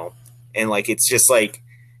 and like it's just like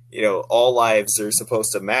all lives are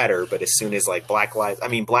supposed to matter, but as soon as like black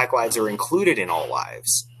lives are included in all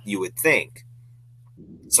lives, you would think.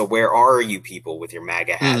 So where are you people with your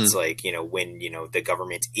MAGA hats? Like, when, the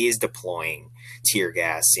government is deploying tear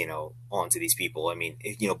gas, onto these people. I mean,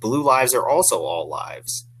 blue lives are also all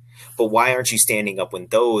lives. But why aren't you standing up when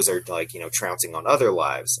those are like, trouncing on other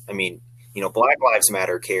lives? I mean, Black Lives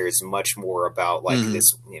Matter cares much more about like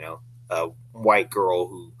this, white girl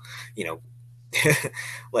who,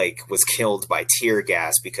 like was killed by tear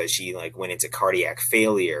gas because she like went into cardiac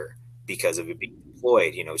failure because of it being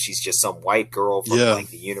deployed. She's just some white girl from like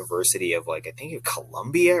the University of like I think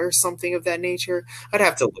Columbia or something of that nature. I'd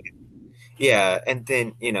have to look at and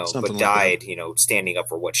then but died standing up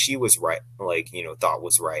for what she was right thought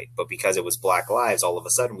was right, but because it was Black Lives, all of a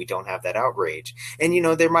sudden we don't have that outrage. And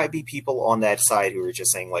there might be people on that side who are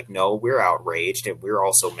just saying like, no, we're outraged and we're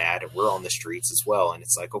also mad and we're on the streets as well. And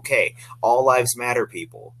it's like, okay, all lives matter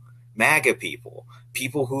people, MAGA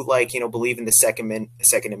people who like believe in the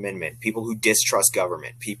Second Amendment, people who distrust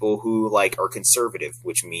government, people who like are conservative,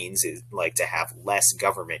 which means is like to have less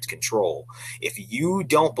government control. If you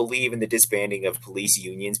don't believe in the disbanding of police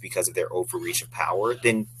unions because of their overreach of power,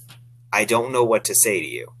 then I don't know what to say to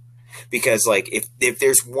you. Because like if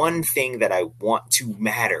there's one thing that I want to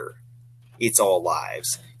matter, it's all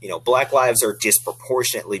lives. Black lives are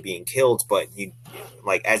disproportionately being killed, but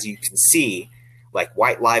like as you can see, like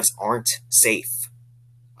white lives aren't safe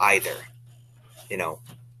either.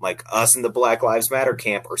 Like us in the Black Lives Matter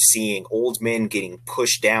camp are seeing old men getting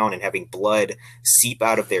pushed down and having blood seep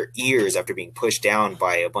out of their ears after being pushed down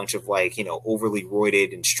by a bunch of overly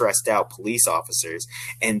roided and stressed out police officers.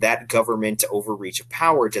 And that government overreach of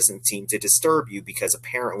power doesn't seem to disturb you because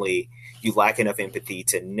apparently you lack enough empathy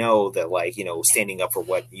to know that standing up for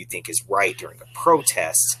what you think is right during a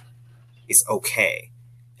protest is okay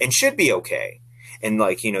and should be okay. And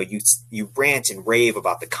you rant and rave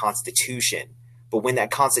about the Constitution. But when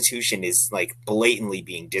that Constitution is blatantly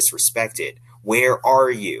being disrespected, where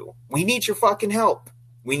are you? We need your fucking help.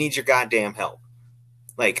 We need your goddamn help.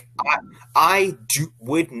 I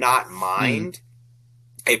would not mind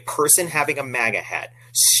a person having a MAGA hat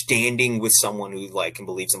standing with someone who and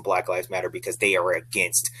believes in Black Lives Matter because they are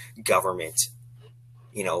against government,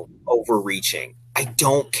 overreaching. I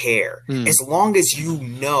don't care. As long as you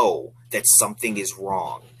know that something is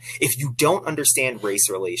wrong. If you don't understand race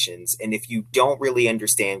relations and if you don't really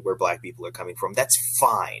understand where Black people are coming from, that's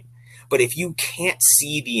fine. But if you can't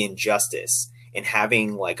see the injustice in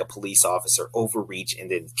having a police officer overreach and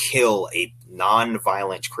then kill a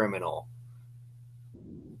non-violent criminal,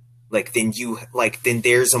 then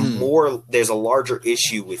there's a larger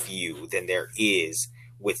issue with you than there is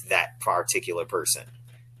with that particular person.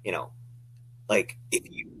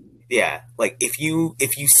 If you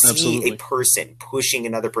see Absolutely. a person pushing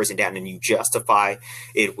another person down and you justify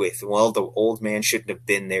it with, well, the old man shouldn't have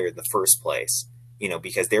been there in the first place,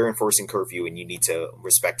 because they're enforcing curfew and you need to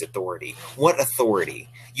respect authority. What authority?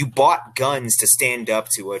 You bought guns to stand up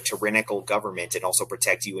to a tyrannical government and also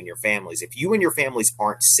protect you and your families. If you and your families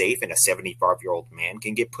aren't safe and a 75-year-old man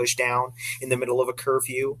can get pushed down in the middle of a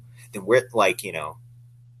curfew, then where the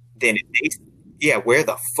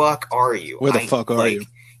fuck are you? Where the fuck are you?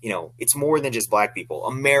 It's more than just Black people.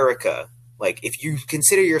 America, if you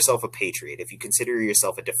consider yourself a patriot, if you consider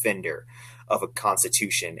yourself a defender of a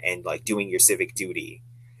constitution and doing your civic duty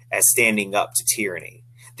as standing up to tyranny,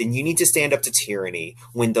 then you need to stand up to tyranny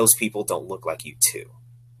when those people don't look like you too.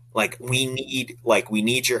 We need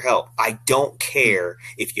your help. I don't care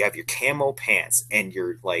if you have your camo pants and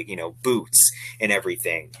your boots and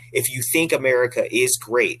everything. If you think America is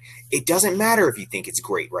great, it doesn't matter if you think it's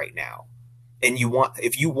great right now. And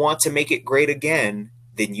if you want to make it great again,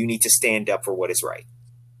 then you need to stand up for what is right.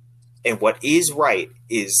 And what is right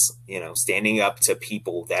is, standing up to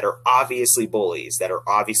people that are obviously bullies, that are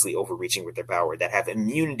obviously overreaching with their power, that have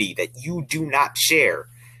immunity that you do not share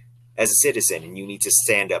as a citizen, and you need to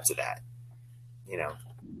stand up to that.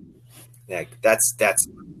 That's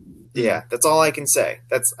all I can say.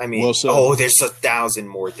 There's 1,000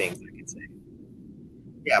 more things I can say.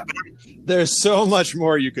 Yeah, but there's so much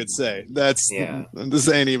more you could say. This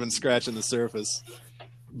ain't even scratching the surface.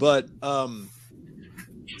 But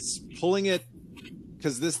pulling it,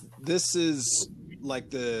 because this is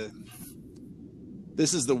the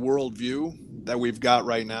worldview that we've got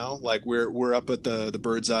right now. We're up at the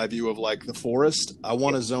bird's eye view of the forest. I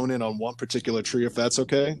want to zone in on one particular tree, if that's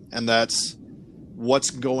okay, and that's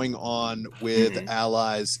what's going on with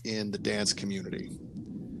allies in the dance community.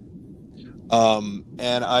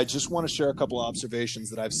 And I just want to share a couple of observations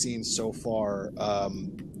that I've seen so far.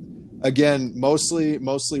 Again, mostly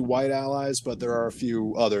white allies, but there are a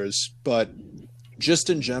few others. But just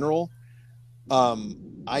in general,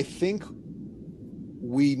 I think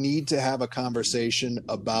we need to have a conversation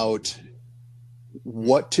about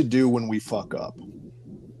what to do when we fuck up.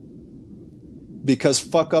 Because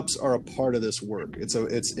fuck ups are a part of this work.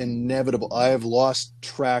 It's inevitable. I have lost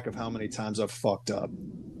track of how many times I've fucked up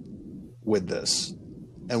with this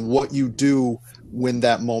and what you do when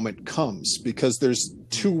that moment comes, because there's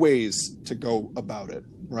two ways to go about it,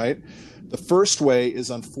 right? The first way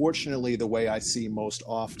is, unfortunately, the way I see most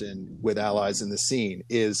often with allies in the scene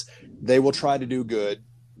is they will try to do good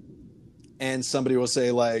and somebody will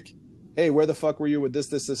say hey, where the fuck were you with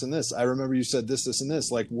this, and this? I remember you said this, and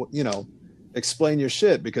this. Explain your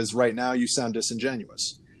shit, because right now you sound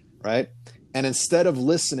disingenuous, right? And instead of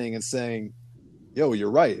listening and saying, yo,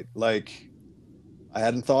 you're right. I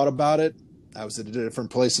hadn't thought about it. I was at a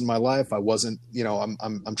different place in my life. I wasn't,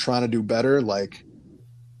 I'm trying to do better.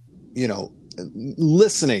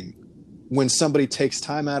 Listening when somebody takes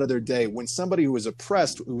time out of their day, when somebody who is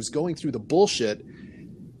oppressed, who's going through the bullshit,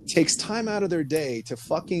 takes time out of their day to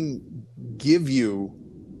fucking give you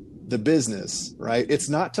the business, right? It's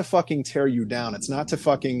not to fucking tear you down. It's not to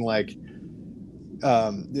fucking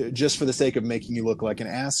just for the sake of making you look like an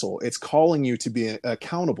asshole. It's calling you to be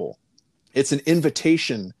accountable. It's an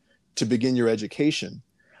invitation to begin your education.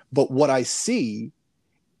 But what I see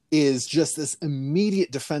is just this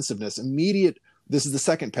immediate defensiveness, this is the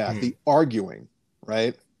second path, the arguing,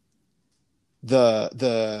 right?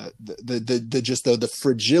 the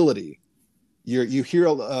fragility. You hear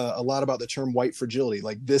a lot about the term white fragility.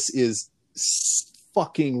 Like, this is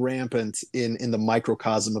fucking rampant in the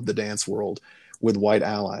microcosm of the dance world with white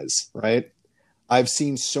allies, right? I've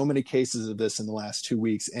seen so many cases of this in the last 2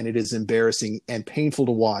 weeks, and it is embarrassing and painful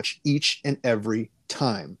to watch each and every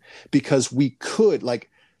time, because we could, like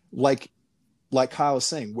Kyle was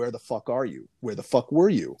saying, where the fuck are you? Where the fuck were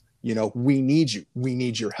you? You know, we need you. We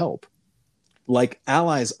need your help. Like,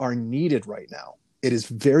 allies are needed right now. It is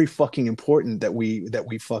very fucking important that we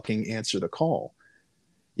fucking answer the call,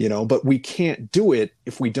 you know, but we can't do it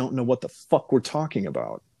if we don't know what the fuck we're talking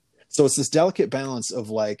about. So it's this delicate balance of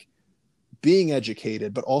like being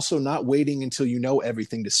educated, but also not waiting until you know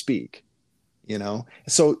everything to speak, you know?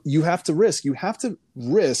 So you have to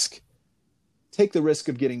take the risk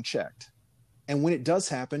of getting checked. And when it does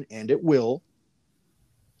happen, and it will,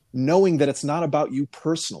 knowing that it's not about you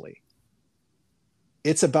personally,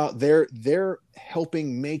 it's about they're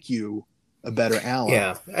helping make you a better ally.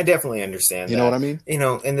 Yeah, I definitely understand You know what I mean? You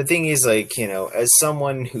know, and the thing is, like, you know, as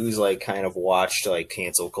someone who's like kind of watched like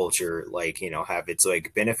cancel culture, like, you know, have its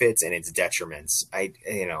like benefits and its detriments,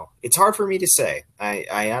 you know, it's hard for me to say.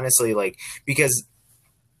 I honestly, like, because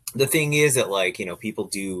the thing is that, like, you know, people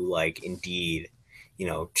do like indeed, you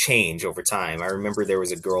know, change over time. I remember there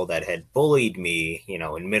was a girl that had bullied me, you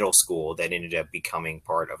know, in middle school that ended up becoming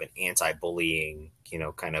part of an anti-bullying, you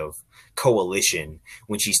know, kind of coalition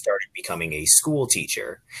when she started becoming a school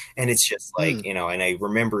teacher. And it's just like, you know, and I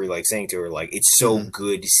remember like saying to her, like, it's so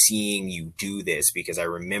good seeing you do this, because I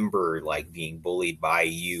remember like being bullied by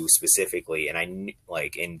you specifically. And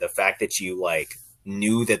and the fact that you like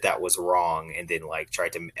knew that was wrong, and then like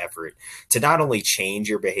tried to effort to not only change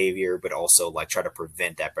your behavior, but also like try to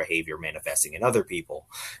prevent that behavior manifesting in other people.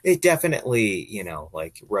 It definitely, you know,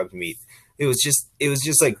 like rubbed me. It was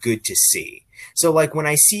just like good to see. So like when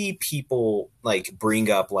I see people like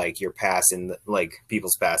bring up like your past and like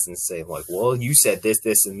people's past and say like, well, you said this,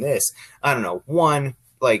 this, and this, I don't know. One,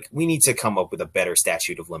 like, we need to come up with a better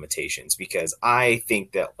statute of limitations, because I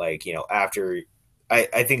think that, like, you know,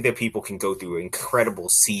 I think that people can go through incredible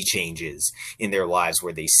sea changes in their lives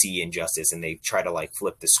where they see injustice and they try to like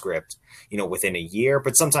flip the script, you know, within a year.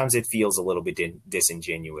 But sometimes it feels a little bit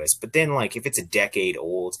disingenuous. But then, like, if it's a decade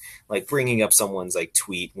old, like bringing up someone's like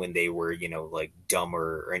tweet when they were, you know, like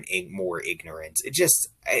dumber or more ignorant,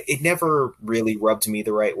 it never really rubbed me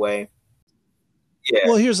the right way. Yeah.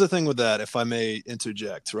 Well, here's the thing with that, if I may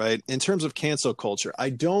interject, right? In terms of cancel culture,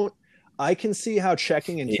 I can see how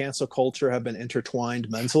checking and cancel culture have been intertwined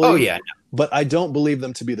mentally. Oh yeah, but I don't believe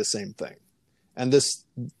them to be the same thing. And this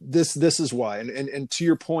is why. And to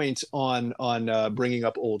your point on bringing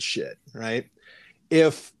up old shit, right?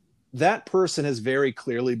 If that person has very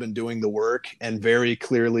clearly been doing the work and very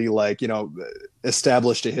clearly, like, you know,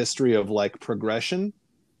 established a history of like progression,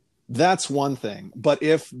 that's one thing. But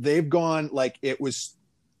if they've gone, like, it was,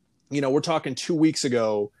 you know, we're talking 2 weeks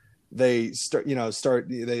ago, they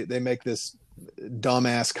they make this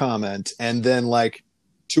dumbass comment, and then like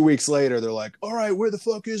 2 weeks later they're like, all right, where the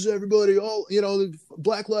fuck is everybody? All, you know,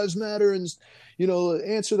 Black Lives Matter, and, you know,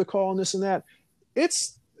 answer the call and this and that.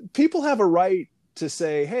 It's, people have a right to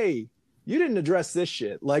say, hey, you didn't address this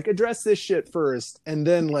shit. Like, address this shit first, and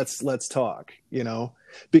then let's talk, you know,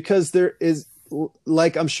 because there is,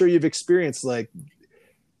 like, I'm sure you've experienced, like,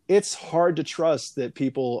 it's hard to trust that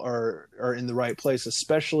people are in the right place,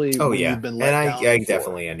 especially when you've been let down. I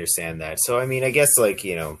definitely understand that. So, I mean, I guess, like,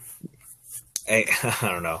 you know, I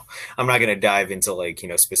don't know. I'm not going to dive into, like, you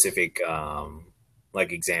know, specific,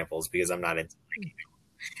 like, examples, because I'm not into, like,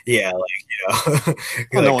 you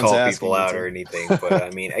know, no like call people out or anything. But I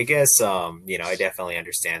mean, I guess, you know, I definitely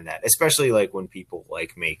understand that, especially like when people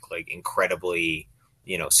like make like incredibly,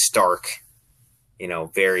 you know, stark, you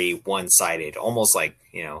know, very one-sided, almost like,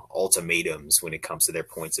 you know, ultimatums when it comes to their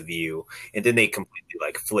points of view. And then they completely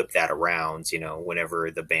like flip that around, you know,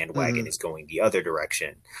 whenever the bandwagon is going the other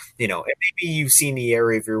direction, you know, and maybe you've seen the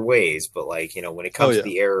error of your ways, but like, you know, when it comes to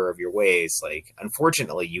the error of your ways, like,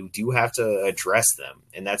 unfortunately you do have to address them.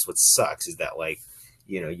 And that's what sucks, is that, like,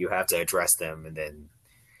 you know, you have to address them and then,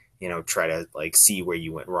 you know, try to like see where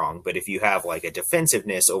you went wrong. But if you have like a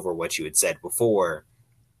defensiveness over what you had said before,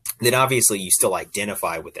 then obviously you still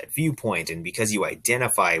identify with that viewpoint. And because you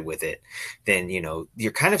identify with it, then, you know,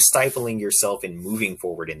 you're kind of stifling yourself in moving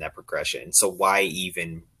forward in that progression. So why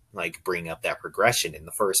even like bring up that progression in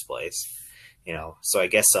the first place? You know, so I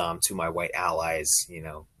guess to my white allies, you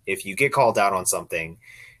know, if you get called out on something,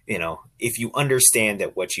 you know, if you understand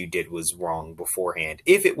that what you did was wrong beforehand,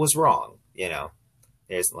 if it was wrong, you know,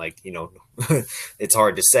 There's like, it's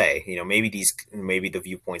hard to say, maybe the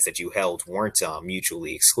viewpoints that you held weren't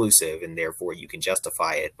mutually exclusive and therefore you can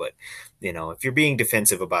justify it. But, if you're being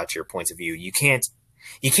defensive about your points of view, you can't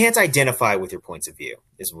identify with your points of view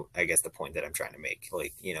is, I guess, the point that I'm trying to make.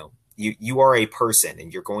 Like, you are a person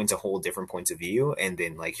and you're going to hold different points of view, and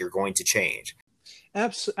then like you're going to change.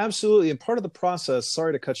 Absolutely. And part of the process,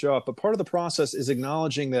 sorry to cut you off, but part of the process is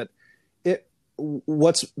acknowledging that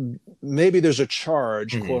maybe there's a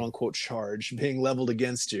charge, quote unquote charge, being leveled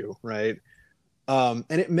against you, right? And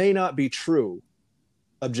it may not be true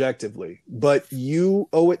objectively, but you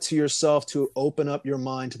owe it to yourself to open up your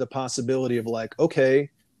mind to the possibility of like, okay,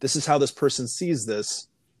 this is how this person sees this.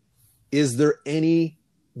 Is there any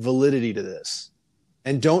validity to this?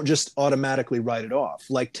 And don't just automatically write it off.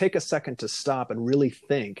 Like, take a second to stop and really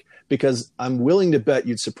think, because I'm willing to bet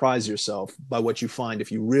you'd surprise yourself by what you find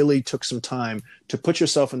if you really took some time to put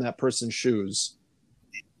yourself in that person's shoes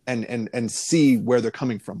and see where they're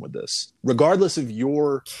coming from with this, regardless of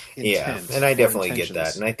your intent. Yeah, and I definitely get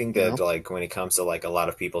that. And I think that like when it comes to like a lot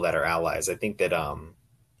of people that are allies, I think that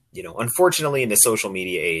unfortunately in the social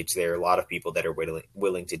media age, there are a lot of people that are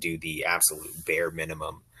willing to do the absolute bare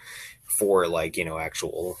minimum for like,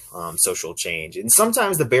 actual social change. And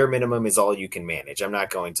sometimes the bare minimum is all you can manage. I'm not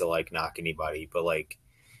going to like knock anybody, but like,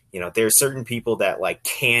 there's certain people that like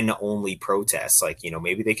can only protest. Like,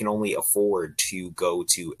 maybe they can only afford to go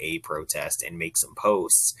to a protest and make some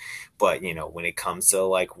posts. But, when it comes to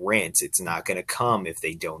like rent, it's not going to come if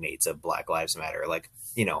they donate to Black Lives Matter. Like,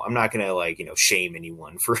 I'm not going to like, shame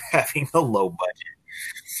anyone for having a low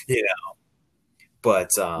budget, But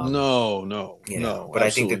no. But I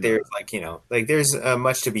think that there's like, there's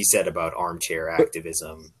much to be said about armchair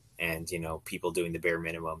activism and, people doing the bare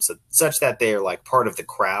minimum, such that they're like part of the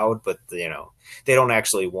crowd, but they don't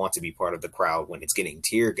actually want to be part of the crowd when it's getting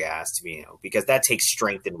tear gassed, because that takes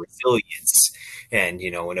strength and resilience and,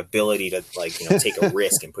 an ability to like, take a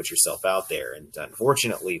risk and put yourself out there. And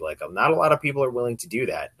unfortunately, like not a lot of people are willing to do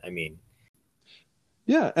that. I mean,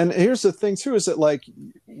 yeah. And here's the thing too, is that like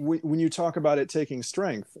when you talk about it taking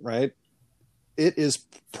strength, right, it is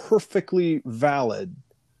perfectly valid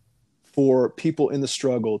for people in the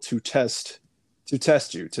struggle to test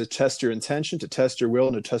you, to test your intention, to test your will,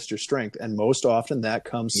 and to test your strength. And most often that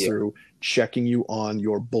comes through checking you on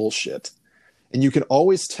your bullshit. And you can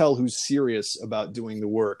always tell who's serious about doing the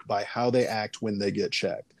work by how they act when they get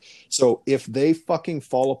checked. So if they fucking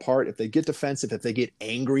fall apart, if they get defensive, if they get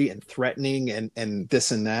angry and threatening and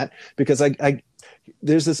this and that, because I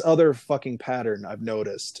there's this other fucking pattern I've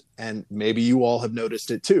noticed, and maybe you all have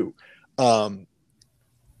noticed it too.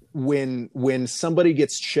 When somebody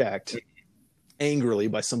gets checked angrily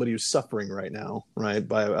by somebody who's suffering right now, right?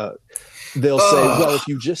 They'll say, well, if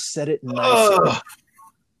you just said it nicer,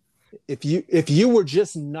 if you were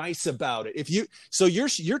just nice about it,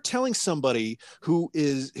 you're telling somebody who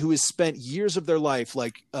is spent years of their life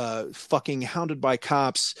like fucking hounded by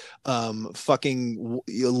cops, fucking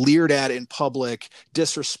leered at in public,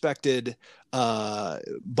 disrespected by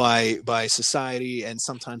society and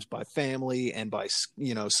sometimes by family and by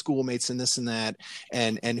schoolmates and this and that,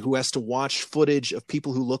 and who has to watch footage of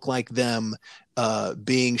people who look like them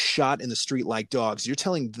being shot in the street like dogs. You're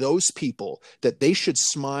telling those people that they should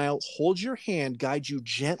smile, hold your hand, guide you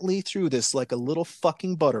gently through this like a little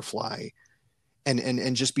fucking butterfly,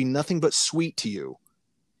 and just be nothing but sweet to you.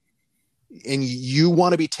 And you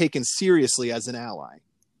want to be taken seriously as an ally.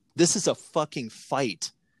 This is a fucking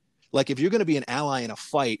fight. Like, if you're going to be an ally in a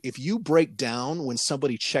fight, if you break down when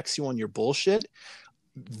somebody checks you on your bullshit,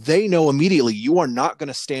 they know immediately you are not going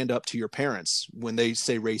to stand up to your parents when they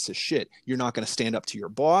say racist shit. You're not going to stand up to your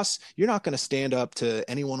boss. You're not going to stand up to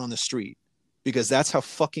anyone on the street, because that's how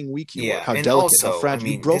fucking weak you are, how delicate, also, how fragile.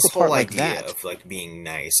 You broke apart like that. Of like being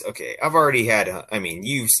nice. Okay, I've already had.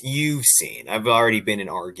 You've seen. I've already been in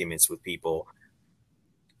arguments with people.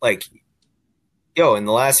 Like, yo, in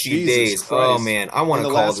the last few days, Christ. Oh man, I want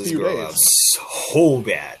to call this girl out so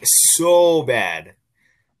bad.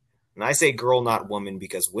 And I say girl, not woman,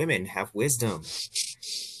 because women have wisdom.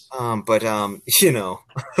 That's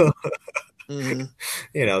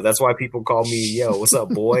why people call me, yo, what's up,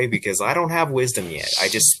 boy? Because I don't have wisdom yet. I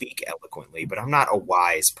just speak eloquently, but I'm not a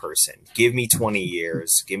wise person. Give me 20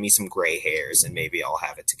 years, give me some gray hairs, and maybe I'll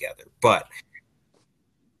have it together. But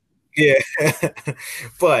Yeah.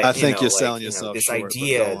 But I you think know, you're like, selling you know, yourself this short, but go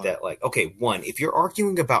idea on. that like, okay, one, if you're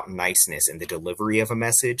arguing about niceness in the delivery of a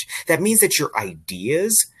message, that means that your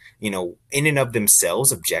ideas, you know, in and of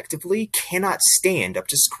themselves objectively cannot stand up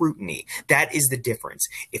to scrutiny. That is the difference.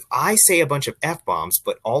 If I say a bunch of F-bombs,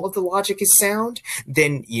 but all of the logic is sound,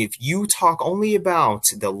 then if you talk only about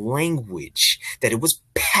the language that it was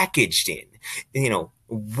packaged in, you know,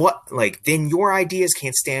 what, like, then your ideas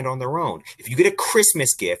can't stand on their own. If you get a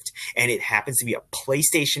Christmas gift and it happens to be a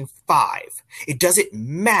PlayStation 5, it doesn't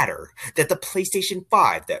matter that the PlayStation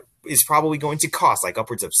 5 that is probably going to cost like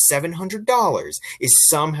upwards of $700 is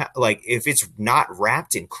somehow, like, if it's not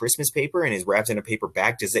wrapped in Christmas paper and is wrapped in a paper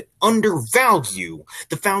bag, does it undervalue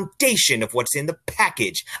the foundation of what's in the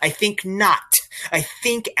package? I think not. I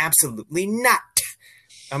think absolutely not.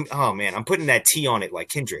 Oh man, I'm putting that T on it like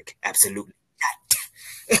Kendrick. Absolutely not.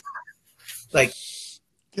 Like,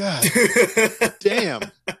 God damn.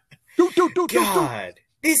 God,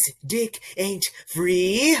 this dick ain't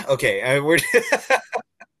free. Okay, we're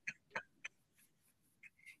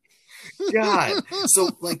God. So,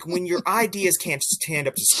 like, when your ideas can't stand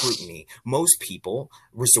up to scrutiny, most people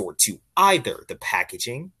resort to either the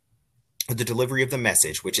packaging or the delivery of the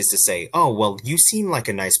message, which is to say, oh, well, you seem like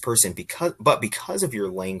a nice person because of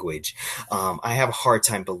your language, I have a hard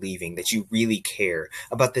time believing that you really care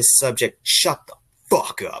about this subject. Shut the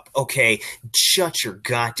fuck up, okay? Shut your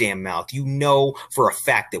goddamn mouth. You know for a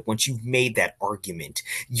fact that once you've made that argument,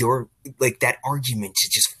 your like that argument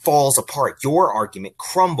just falls apart. Your argument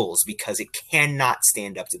crumbles because it cannot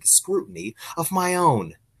stand up to the scrutiny of my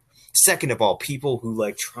own. Second of all, people who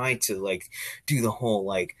like try to like do the whole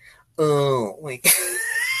like, oh, like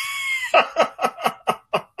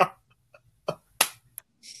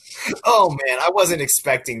oh man, I wasn't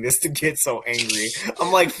expecting this to get so angry.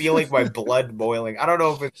 I'm like feeling my blood boiling. I don't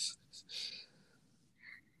know if it's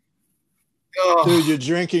Dude, oh, you're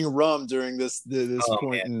drinking rum during this oh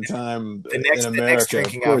point man. in time in The next America. Of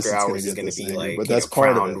drinking after course, it's going hours to is get going to this be angry, but like, you know, that's part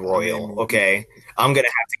of Crown it. I Royal. mean, Okay, I'm gonna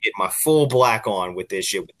have to get my full black on with this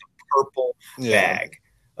shit with the purple yeah. bag.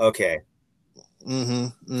 Okay,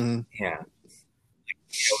 Mm-hmm. Mm-hmm. yeah.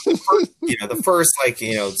 The first like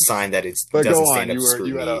sign that it But doesn't go on. stand up to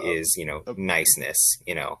You had scrutiny is niceness.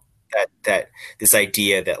 That this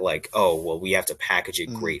idea that like, oh well, we have to package it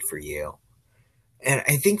mm, great for you. And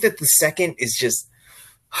I think that the second is just,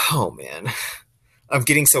 oh man, I'm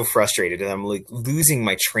getting so frustrated and I'm like losing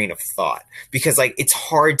my train of thought because like it's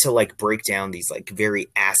hard to like break down these like very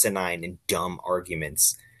asinine and dumb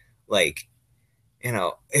arguments, like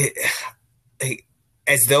it, like,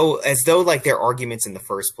 as though like they're arguments in the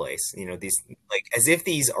first place. These like as if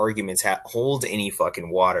these arguments hold any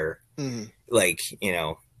fucking water, mm, like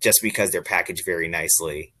just because they're packaged very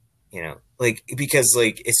nicely. Like because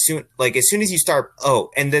like as soon as you start, oh,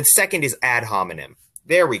 and the second is ad hominem.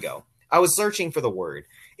 There we go. I was searching for the word.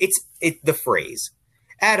 It's the phrase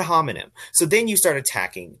ad hominem. So then you start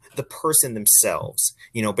attacking the person themselves,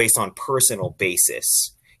 based on personal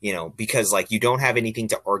basis, because like you don't have anything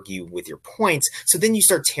to argue with your points. So then you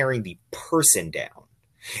start tearing the person down.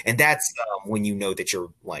 And that's when you know that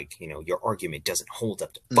your argument doesn't hold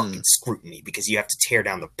up to fucking mm. scrutiny because you have to tear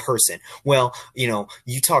down the person. Well,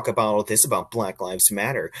 you talk about all this about Black Lives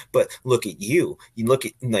Matter, but look at you. You look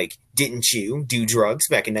at like, didn't you do drugs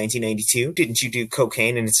back in 1992? Didn't you do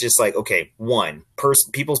cocaine? And it's just like, okay, one,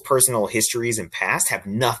 people's personal histories and past have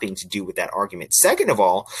nothing to do with that argument. Second of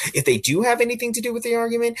all, if they do have anything to do with the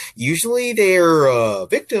argument, usually they're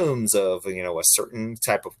victims of a certain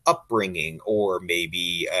type of upbringing, or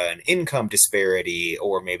maybe an income disparity,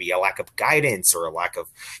 or maybe a lack of guidance, or a lack of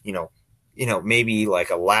maybe like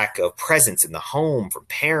a lack of presence in the home from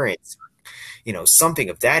parents, something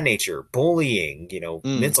of that nature, bullying,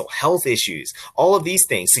 Mm. mental health issues, all of these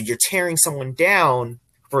things. So you're tearing someone down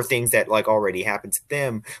for things that like already happened to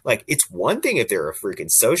them. Like, it's one thing if they're a freaking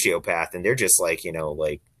sociopath and they're just like,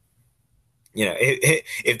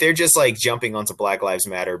 if they're just like jumping onto Black Lives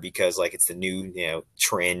Matter because like it's the new,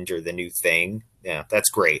 trend or the new thing. Yeah, that's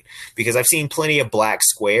great, because I've seen plenty of black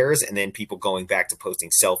squares and then people going back to posting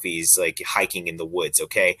selfies like hiking in the woods.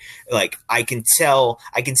 Okay, like I can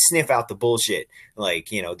sniff out the bullshit. Like,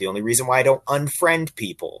 the only reason why I don't unfriend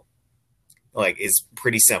people like is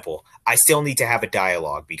pretty simple. I still need to have a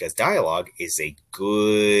dialogue, because dialogue is a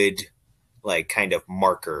good like kind of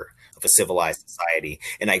marker of a civilized society,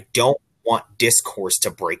 and I don't want discourse to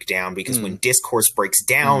break down, because when Mm. discourse breaks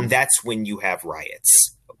down, Mm. that's when you have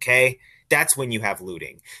riots. Okay, that's when you have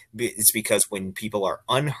looting. It's because when people are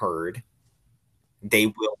unheard, They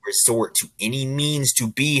will resort to any means to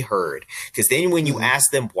be heard. Because then when you Mhm.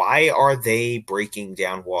 ask them, why are they breaking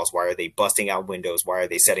down walls? Why are they busting out windows? Why are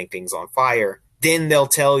they setting things on fire? Then they'll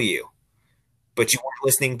tell you. But you weren't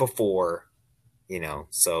listening before,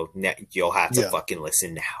 so you'll have to Yeah, fucking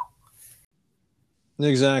listen now.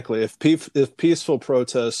 exactly. If peaceful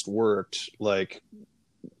protest worked, like,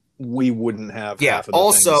 we wouldn't have Yeah. half of the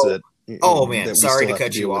things Also, that oh man, that we sorry still to have to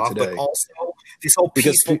cut deal you with off, but today. also this whole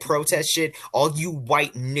Because peaceful protest shit, all you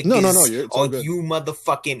white no, niggas, it's all all good. you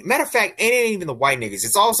motherfucking, matter of fact, it ain't even the white niggas,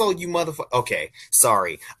 it's also you motherfucker. Okay,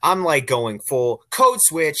 sorry, I'm like going full code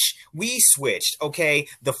switch. We switched. Okay,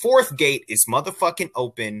 the fourth gate is motherfucking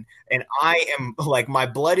open, and I am like, my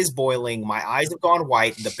blood is boiling, my eyes have gone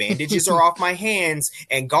white, the bandages are off my hands,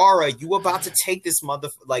 and Gara, you about to take this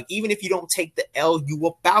like, even if you don't take the L, you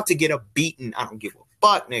about to get a beaten. I don't give a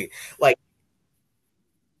fuck, nigga. Like,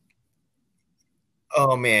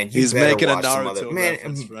 oh man, you He's better making a watch some other Naruto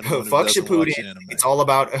reference man. for anyone who Fuck doesn't watch Shippuden. anime. It's all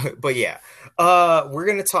about, but yeah. We're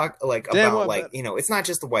gonna talk like Damn, about what? like it's not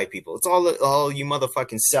just the white people. It's all you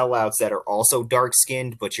motherfucking sellouts that are also dark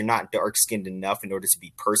skinned, but you're not dark skinned enough in order to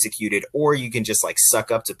be persecuted, or you can just like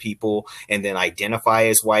suck up to people and then identify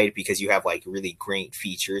as white because you have like really great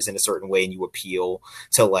features in a certain way and you appeal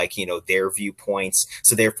to like their viewpoints.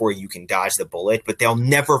 So therefore you can dodge the bullet, but they'll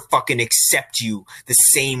never fucking accept you the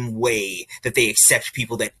same way that they accept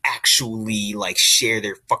people that actually like share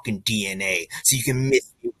their fucking DNA. So you can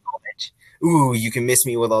miss me with all that. Ooh, you can miss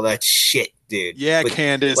me with all that shit, dude. Yeah, but,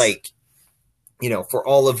 Candace. like, for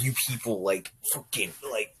all of you people like fucking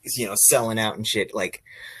like selling out and shit, like,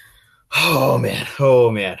 oh man,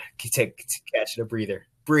 catch a breather,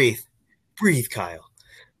 breathe, Kyle.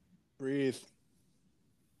 Breathe.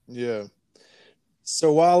 Yeah.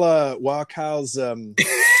 So while Kyle's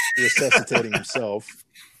resuscitating himself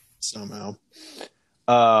somehow,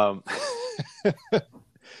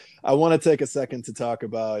 I want to take a second to talk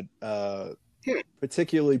about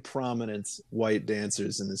particularly prominent white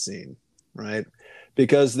dancers in the scene, right?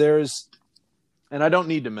 Because and I don't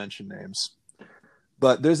need to mention names,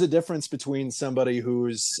 but there's a difference between somebody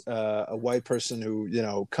who's a white person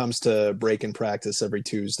who, comes to break and practice every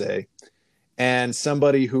Tuesday and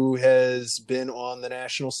somebody who has been on the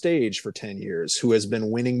national stage for 10 years, who has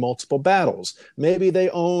been winning multiple battles. Maybe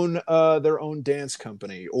they own their own dance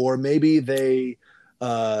company, or maybe they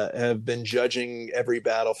have been judging every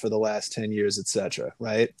battle for the last 10 years, etc.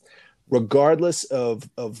 Right? Regardless of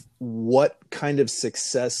what kind of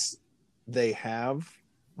success they have,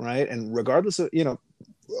 right? And regardless of,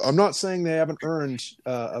 I'm not saying they haven't earned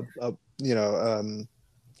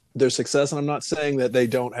their success, and I'm not saying that they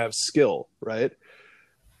don't have skill, right?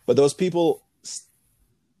 But those people,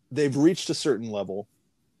 they've reached a certain level,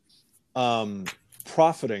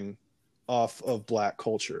 profiting off of Black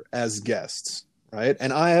culture as guests, right?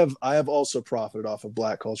 And I have also profited off of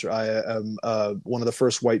Black culture. I am one of the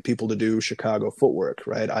first white people to do Chicago footwork,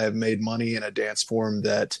 right? I have made money in a dance form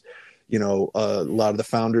that, a lot of the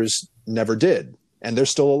founders never did, and they're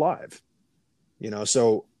still alive,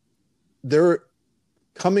 so they're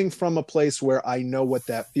coming from a place where I know what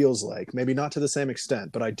that feels like. Maybe not to the same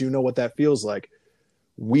extent, but I do know what that feels like.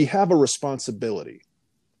 We have a responsibility.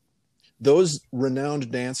 Those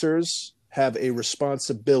renowned dancers have a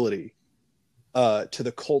responsibility to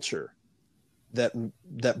the culture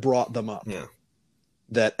that brought them up,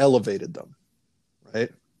 that elevated them, right?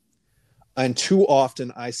 And too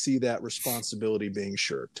often I see that responsibility being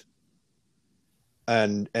shirked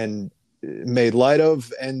and made light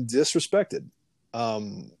of and disrespected.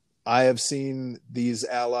 I have seen these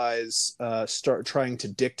allies start trying to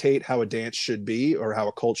dictate how a dance should be or how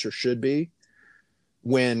a culture should be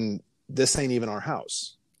when this ain't even our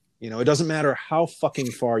house. It doesn't matter how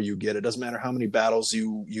fucking far you get. It doesn't matter how many battles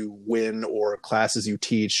you win or classes you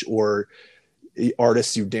teach or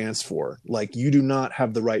artists you dance for. Like, you do not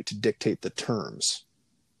have the right to dictate the terms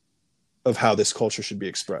of how this culture should be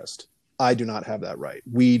expressed. I do not have that right.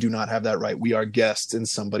 We do not have that right. We are guests in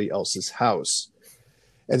somebody else's house.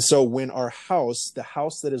 And so when our house, the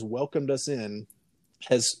house that has welcomed us in,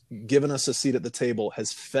 has given us a seat at the table,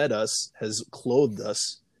 has fed us, has clothed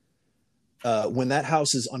us, when that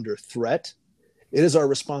house is under threat, it is our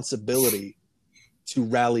responsibility to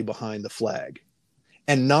rally behind the flag,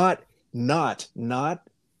 and not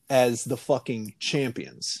as the fucking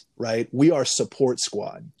champions, right? We are support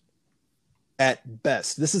squad at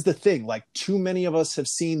best. This is the thing. Like, too many of us have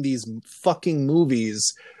seen these fucking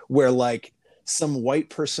movies where like some white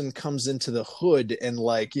person comes into the hood and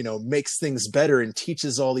like, makes things better and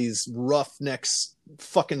teaches all these roughnecks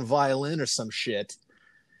fucking violin or some shit.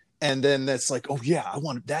 And then that's like, oh yeah,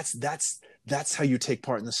 that's that's how you take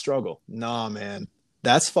part in the struggle. Nah, man,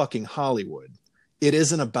 that's fucking Hollywood. It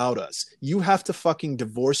isn't about us. You have to fucking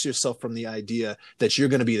divorce yourself from the idea that you're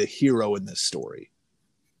going to be the hero in this story,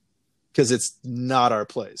 because it's not our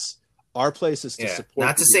place. Our place is to support.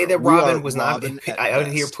 Not to say that Robin was not out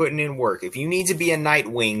here putting in work. If you need to be a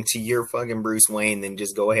Nightwing to your fucking Bruce Wayne, then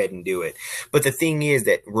just go ahead and do it. But the thing is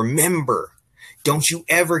that, remember, don't you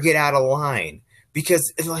ever get out of line,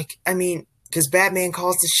 because because Batman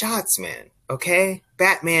calls the shots, man. Okay?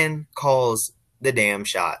 Batman calls the damn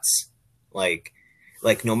shots. Like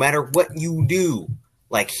no matter what you do,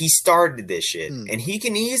 like, he started this shit, and he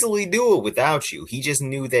can easily do it without you. He just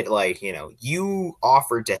knew that, like, you know, you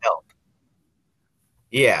offered to help.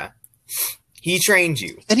 Yeah. He trained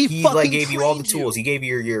you. And he like gave you all the tools. He gave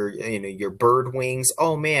you your bird wings.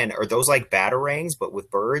 Oh man, are those like batarangs but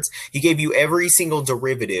with birds? He gave you every single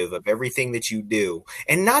derivative of everything that you do.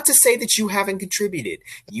 And not to say that you haven't contributed.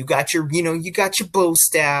 You got your bow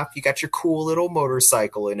staff, you got your cool little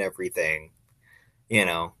motorcycle and everything. You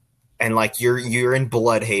know. And like you're in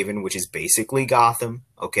Bloodhaven, which is basically Gotham,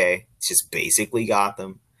 okay? It's just basically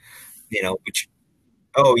Gotham. You know,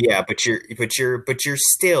 oh yeah, but you're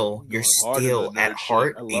still at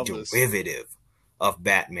heart a derivative of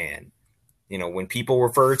Batman. You know, when people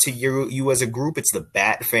refer to you as a group, it's the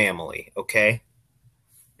Bat family, okay?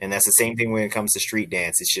 And that's the same thing when it comes to street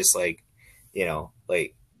dance. It's just like, you know,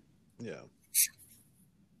 like, yeah.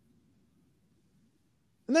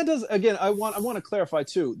 And that does, again, I want to clarify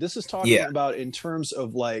too. This is talking about in terms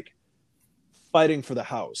of like fighting for the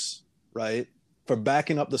house, right? For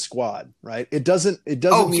backing up the squad, right? It doesn't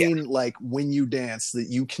mean like when you dance that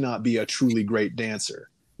you cannot be a truly great dancer.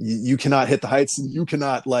 You cannot hit the heights, and you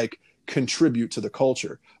cannot like contribute to the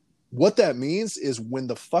culture. What that means is when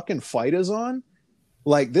the fucking fight is on,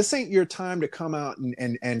 like, this ain't your time to come out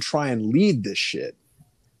and try and lead this shit.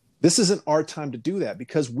 This isn't our time to do that,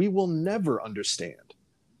 because we will never understand.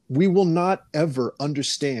 We will not ever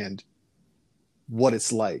understand what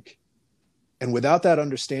it's like. And without that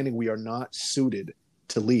understanding, we are not suited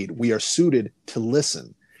to lead. We are suited to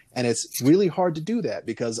listen. And it's really hard to do that,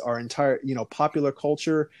 because our entire, popular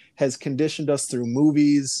culture has conditioned us through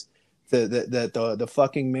movies that the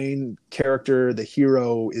fucking main character, the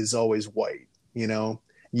hero, is always white.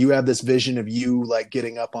 You have this vision of you like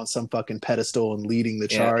getting up on some fucking pedestal and leading the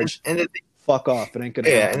charge. And fuck off. It ain't gonna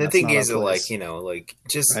happen. And the thing is,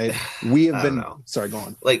 just right? We have been know. Sorry, go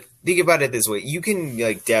on. Like, think about it this way. You can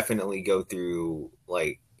like definitely go through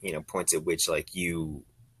points at which like you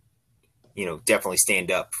definitely stand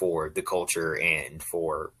up for the culture and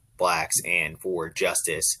for blacks and for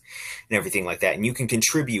justice and everything like that. And you can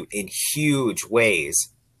contribute in huge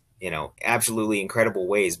ways, absolutely incredible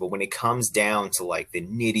ways. But when it comes down to like the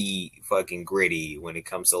nitty fucking gritty, when it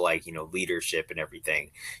comes to like, leadership and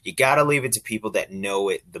everything, you got to leave it to people that know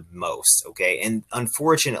it the most. Okay. And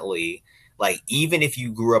unfortunately, like, even if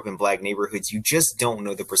you grew up in black neighborhoods, you just don't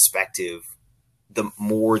know the perspective the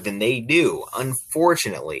more than they do,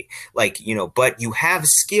 unfortunately. Like, but you have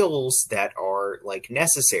skills that are like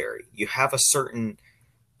necessary. You have a certain,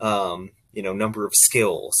 number of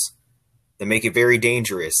skills that make it very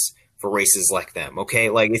dangerous for races like them. Okay.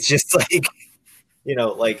 Like, it's just like,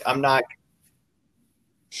 like, I'm not,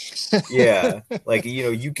 like,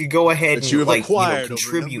 you could go ahead and like,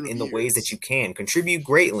 contribute in the ways that you can contribute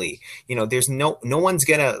greatly. There's no one's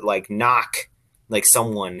gonna like knock like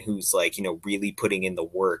someone who's like, really putting in the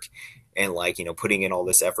work and like, putting in all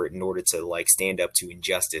this effort in order to like stand up to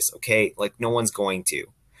injustice. Okay. Like, no one's going to.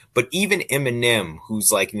 But even Eminem, who's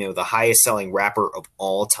like, the highest selling rapper of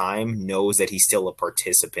all time, knows that he's still a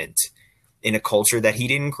participant in a culture that he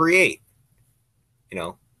didn't create.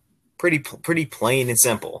 Pretty plain and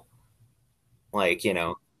simple. Like,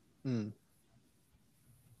 Yeah.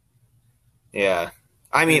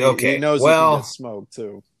 I mean, okay. He knows he can get smoked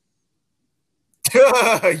too.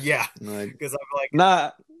 Yeah. Because I'm like,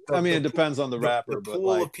 it depends on the rapper. The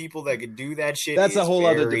pool of people that could do that shit that's is a whole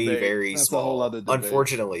very, other debate. Very that's small. A whole other debate.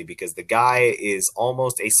 Unfortunately, because the guy is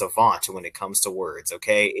almost a savant when it comes to words.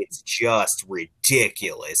 Okay, it's just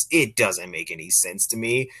ridiculous. It doesn't make any sense to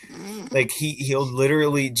me. Like, he'll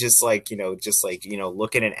literally just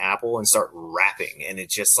look at an apple and start rapping, and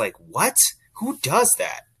it's just like, what? Who does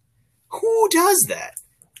that? Who does that?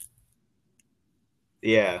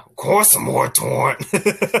 Yeah, of course, more torn.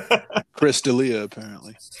 Chris D'Elia,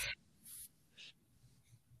 apparently.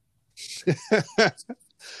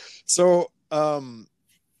 So, all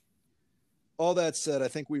that said, I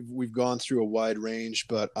think we've gone through a wide range,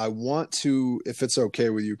 but I want to, if it's okay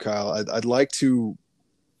with you, Kyle, I'd like to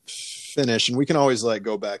finish, and we can always like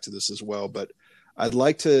go back to this as well, but I'd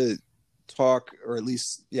like to talk, or at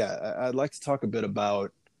least, I'd like to talk a bit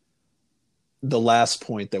about the last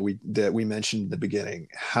point that we mentioned in the beginning,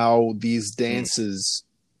 how these dances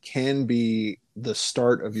can be the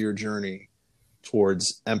start of your journey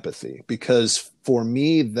towards empathy. Because for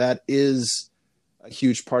me, that is a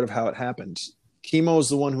huge part of how it happened. Chemo is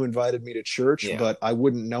the one who invited me to church, but I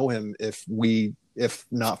wouldn't know him if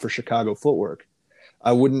not for Chicago Footwork.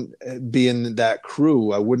 I wouldn't be in that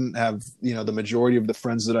crew. I wouldn't have, the majority of the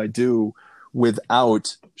friends that I do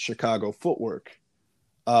without Chicago Footwork.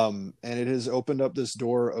 And it has opened up this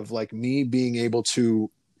door of like me being able to,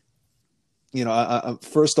 I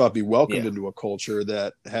first off, be welcomed into a culture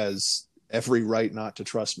that has every right not to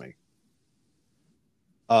trust me.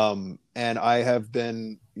 And I have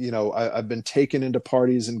been, I've been taken into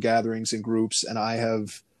parties and gatherings and groups, and I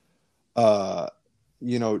have,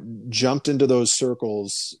 jumped into those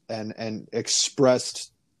circles and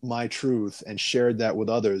expressed my truth and shared that with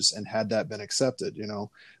others, and had that been accepted,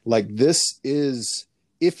 like this is,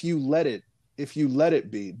 if you let it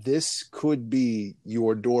be, this could be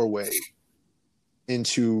your doorway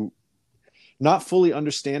into not fully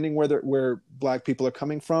understanding where Black people are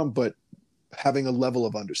coming from, but having a level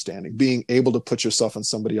of understanding, being able to put yourself in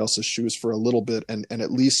somebody else's shoes for a little bit, and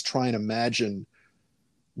at least try and imagine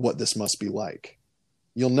what this must be like.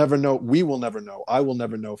 You'll never know. We will never know. I will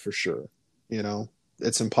never know for sure.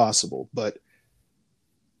 It's impossible, but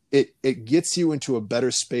it gets you into a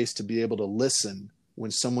better space to be able to listen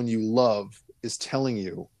when someone you love is telling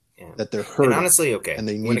you that they're hurt. And honestly, and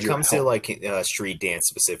they need when it comes help. to like street dance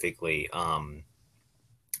specifically,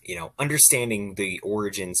 understanding the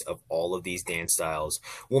origins of all of these dance styles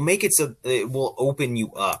will make it so it will open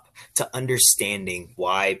you up to understanding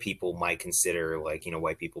why people might consider like,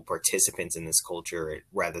 white people participants in this culture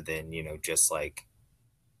rather than, just like,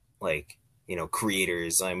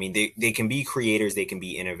 creators. I mean, they can be creators, they can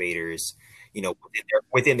be innovators,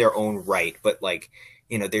 within their own right, but like,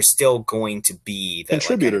 there's still going to be that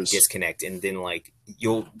contributors, like, disconnect. And then like,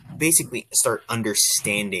 you'll basically start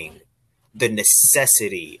understanding the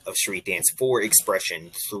necessity of street dance for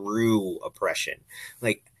expression through oppression.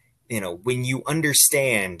 Like, when you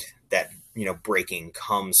understand that, breaking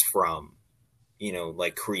comes from,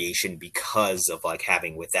 like creation because of like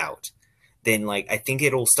having without, then like, I think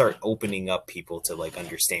it'll start opening up people to like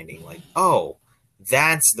understanding like, oh,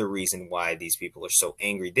 that's the reason why these people are so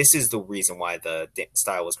angry. This is the reason why the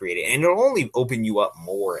style was created. And it'll only open you up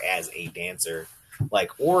more as a dancer,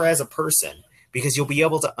 like, or as a person, because you'll be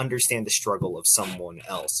able to understand the struggle of someone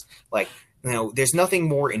else. Like, there's nothing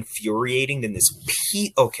more infuriating than this.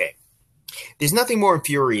 There's nothing more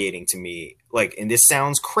infuriating to me, like, and this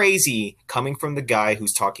sounds crazy coming from the guy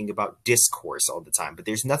who's talking about discourse all the time, but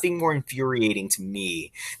there's nothing more infuriating to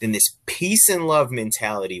me than this peace and love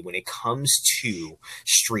mentality when it comes to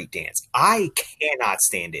street dance. I cannot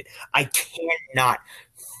stand it. I cannot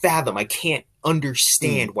fathom. I can't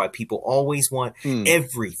understand why people always want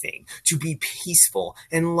everything to be peaceful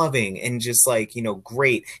and loving and just like,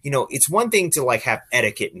 great. It's one thing to like have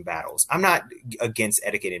etiquette in battles. I'm not against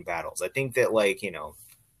etiquette in battles. I think that like,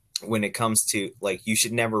 when it comes to like, you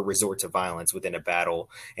should never resort to violence within a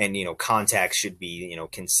battle, and contact should be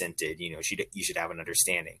consented. You should have an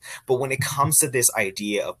understanding. But when it comes to this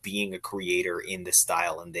idea of being a creator in the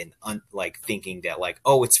style, and then like thinking that like,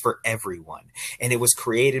 oh, it's for everyone, and it was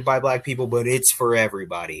created by Black people, but it's for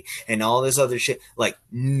everybody, and all this other shit, like,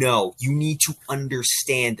 no, you need to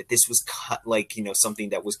understand that this was like something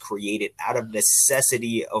that was created out of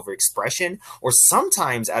necessity of expression, or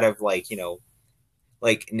sometimes out of like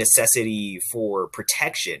like necessity for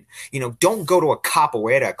protection. Don't go to a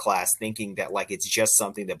capoeira class thinking that like it's just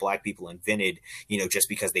something that Black people invented, just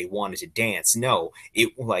because they wanted to dance. No,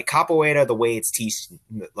 it like capoeira, the way it's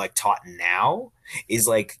taught now is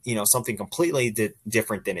like, something completely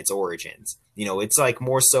different than its origins. It's like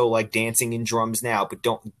more so like dancing in drums now, but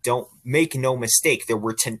don't make no mistake. There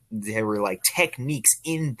were like techniques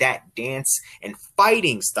in that dance and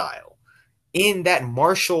fighting style, in that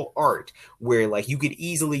martial art, where like you could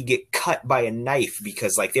easily get cut by a knife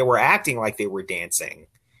because like they were acting like they were dancing,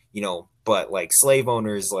 but like slave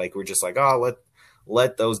owners like were just like, oh,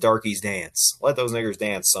 let those darkies dance, let those niggers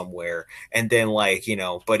dance somewhere. And then like,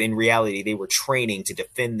 but in reality they were training to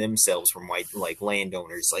defend themselves from white like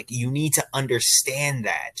landowners. Like, you need to understand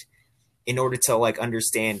that in order to like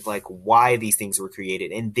understand like why these things were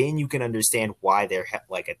created, and then you can understand why they're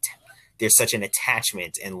like there's such an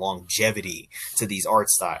attachment and longevity to these art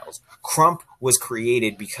styles. Krump was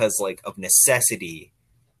created because like of necessity,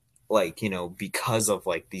 like, because of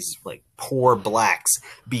like these like poor blacks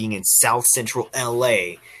being in South Central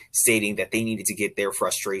LA, stating that they needed to get their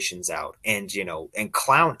frustrations out, and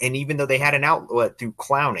and even though they had an outlet through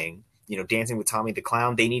clowning, Dancing with Tommy the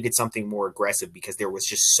Clown, they needed something more aggressive because there was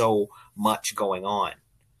just so much going on.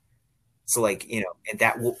 So like, and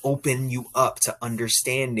that will open you up to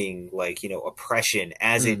understanding like, oppression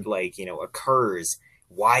as it like, occurs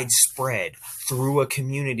widespread through a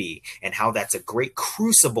community, and how that's a great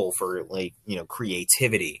crucible for like,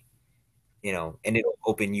 creativity, and it'll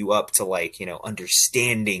open you up to like,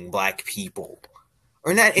 understanding Black people.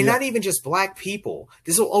 Or not, and not even just Black people.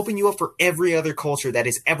 This will open you up for every other culture that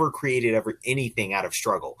has ever created anything out of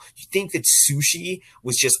struggle. You think that sushi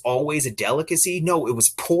was just always a delicacy? No, it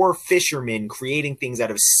was poor fishermen creating things out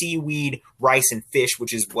of seaweed, rice, and fish,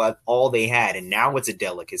 which is what all they had. And now it's a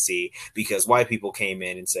delicacy because white people came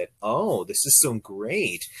in and said, "Oh, this is so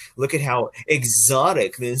great! Look at how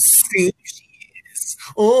exotic this sushi is!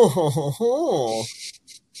 Oh, ho, ho, ho.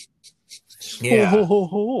 Yeah." Ho, ho, ho,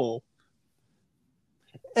 ho.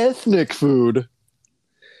 Ethnic food.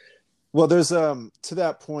 Well, there's to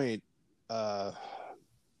that point,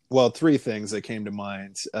 three things that came to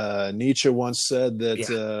mind. Nietzsche once said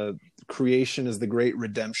that creation is the great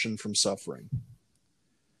redemption from suffering.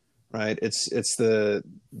 Right? It's the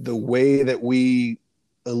way that we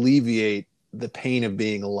alleviate the pain of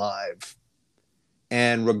being alive.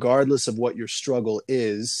 And regardless of what your struggle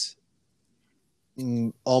is,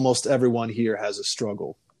 almost everyone here has a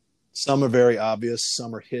struggle. Some are very obvious,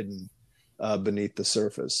 some are hidden beneath the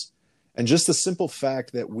surface. And just the simple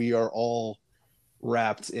fact that we are all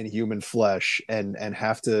wrapped in human flesh and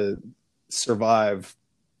have to survive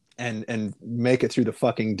and make it through the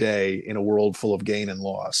fucking day in a world full of gain and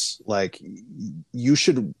loss. Like, you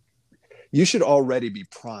should already be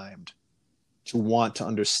primed to want to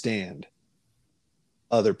understand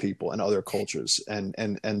other people and other cultures and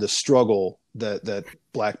the struggle that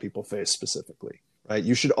Black people face specifically. Right?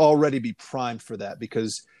 You should already be primed for that,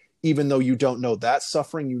 because even though you don't know that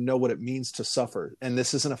suffering, you know what it means to suffer. And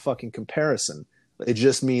this isn't a fucking comparison. It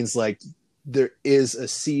just means like there is a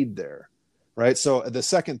seed there, right? So the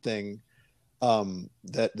second thing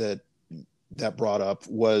that brought up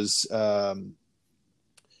was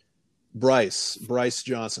Bryce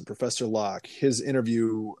Johnson, Professor Locke, his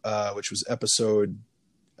interview, which was episode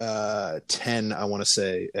 10, I want to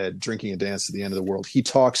say, at Drinking and Dance to the End of the World. He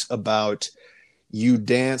talks about you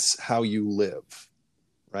dance how you live,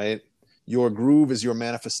 right? Your groove is your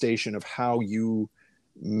manifestation of how you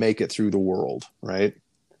make it through the world, right?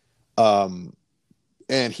 And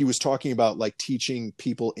he was talking about like teaching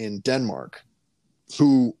people in Denmark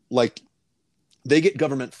who like they get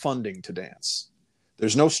government funding to dance.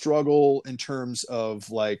 There's no struggle in terms of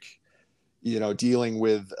like, dealing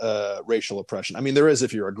with racial oppression. I mean, there is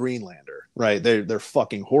if you're a Greenlander, right? They're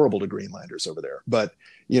fucking horrible to Greenlanders over there. But,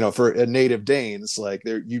 for a native Danes, like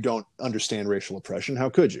you don't understand racial oppression. How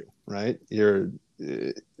could you, right?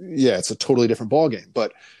 It's a totally different ballgame.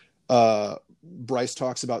 But Bryce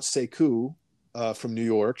talks about Sekou from New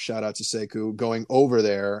York, shout out to Sekou, going over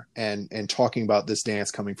there and talking about this dance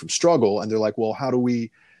coming from struggle. And they're like, well, how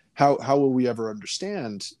will we ever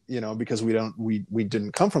understand, because we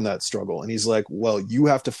didn't come from that struggle. And he's like, well, you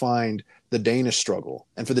have to find the Danish struggle.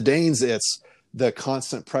 And for the Danes, it's the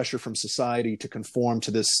constant pressure from society to conform to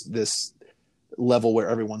this level where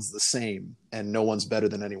everyone's the same and no one's better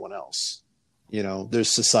than anyone else.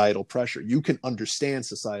 There's societal pressure. You can understand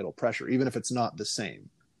societal pressure, even if it's not the same,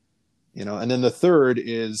 and then the third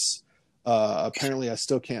is, apparently I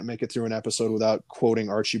still can't make it through an episode without quoting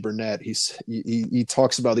Archie Burnett. He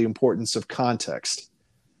talks about the importance of context.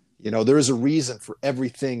 There is a reason for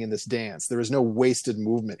everything in this dance. There is no wasted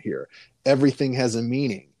movement here. Everything has a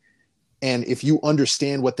meaning. And if you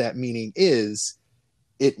understand what that meaning is,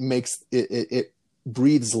 it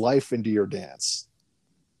breathes life into your dance.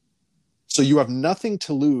 So you have nothing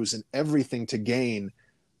to lose and everything to gain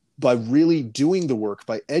by really doing the work,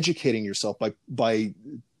 by educating yourself, by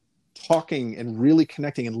talking and really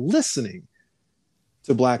connecting and listening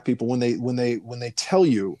to Black people when they tell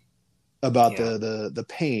you about the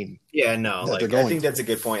pain. Yeah, no, like I think that's a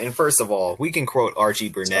good point. And first of all, we can quote Archie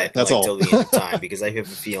Burnett till the end of time, because I have a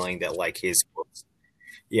feeling that like his quotes,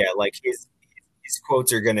 his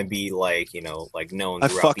quotes are gonna be like like known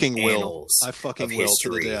throughout the annals I fucking of will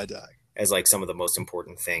history. To the day I die. As like some of the most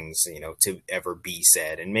important things, to ever be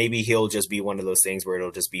said. And maybe he'll just be one of those things where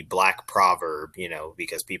it'll just be Black proverb,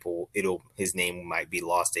 because his name might be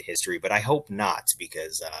lost to history, but I hope not,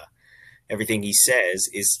 because everything he says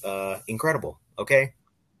is incredible. Okay.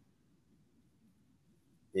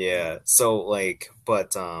 Yeah. So like,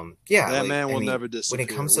 but yeah, That like man I will mean, never when it disappear.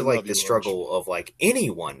 comes We to like love the you, Arch. struggle of like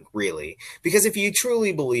anyone really, because if you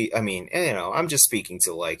truly believe, I mean, I'm just speaking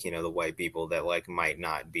to like, the white people that like might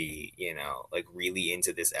not be, like really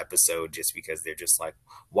into this episode just because they're just like,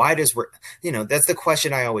 why does that's the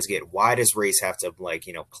question I always get. Why does race have to like,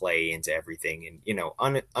 play into everything?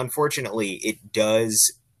 And unfortunately it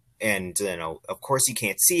does. And of course you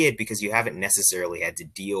can't see it because you haven't necessarily had to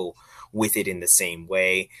deal with it in the same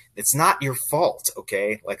way. It's not your fault,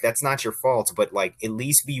 okay? Like that's not your fault, but like at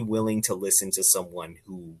least be willing to listen to someone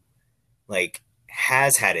who like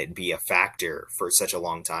has had it be a factor for such a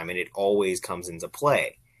long time and it always comes into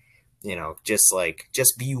play.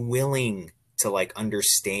 Just be willing to like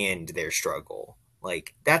understand their struggle.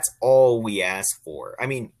 Like that's all we ask for. I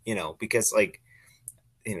mean, because like,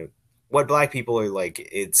 you know, what black people are like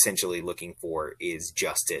essentially looking for is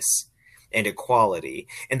justice and equality.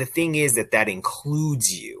 And the thing is that includes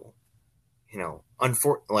you,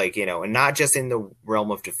 and not just in the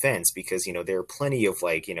realm of defense, because, there are plenty of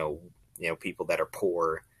like, people that are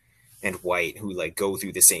poor and white who like go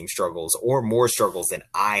through the same struggles or more struggles than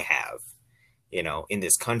I have, in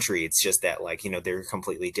this country. It's just that like, they're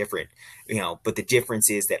completely different, but the difference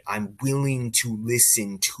is that I'm willing to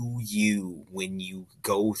listen to you when you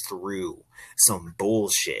go through some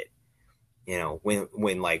bullshit.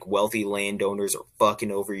 When like wealthy landowners are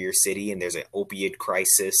fucking over your city and there's an opiate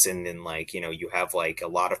crisis, and then like, you have like a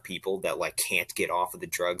lot of people that like can't get off of the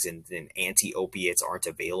drugs, and then anti-opiates aren't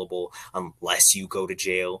available unless you go to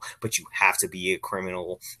jail, but you have to be a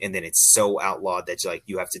criminal, and then it's so outlawed that like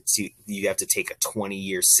you have to take a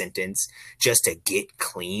 20-year sentence just to get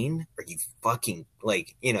clean. Are you fucking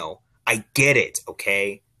like, I get it,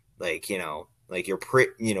 okay? Like, like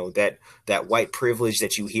that white privilege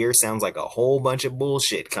that you hear sounds like a whole bunch of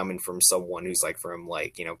bullshit coming from someone who's like from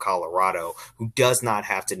like, Colorado, who does not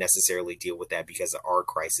have to necessarily deal with that because our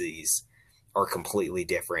crises are completely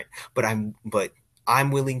different. But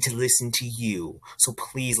I'm willing to listen to you. So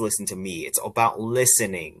please listen to me. It's about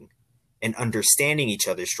listening and understanding each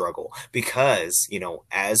other's struggle, because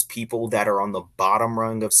as people that are on the bottom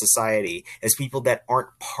rung of society, as people that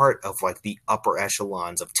aren't part of like the upper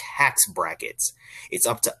echelons of tax brackets, it's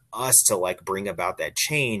up to us to like bring about that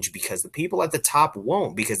change, because the people at the top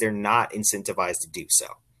won't, because they're not incentivized to do so.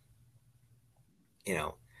 you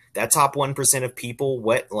know that top 1% of people,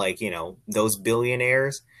 what, like, those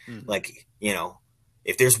billionaires, Mhm. like,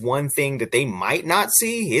 if there's one thing that they might not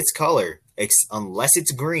see, it's color, unless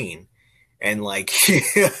it's green. And like,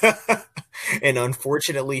 and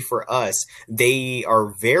unfortunately for us, they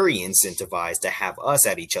are very incentivized to have us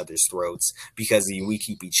at each other's throats because we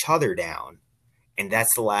keep each other down. And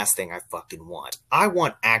that's the last thing I fucking want. I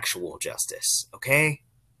want actual justice, okay?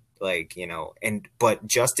 Like, but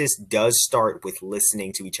justice does start with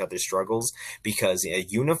listening to each other's struggles, because a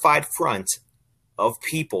unified front of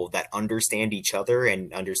people that understand each other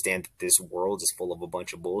and understand that this world is full of a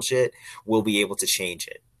bunch of bullshit will be able to change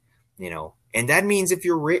it. And that means if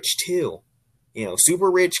you're rich too,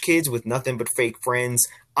 super rich kids with nothing but fake friends,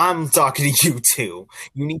 I'm talking to you too.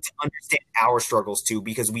 You need to understand our struggles too,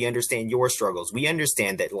 because we understand your struggles. We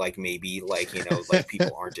understand that like maybe like, like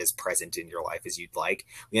people aren't as present in your life as you'd like.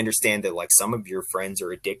 We understand that like some of your friends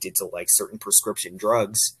are addicted to like certain prescription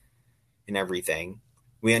drugs and everything.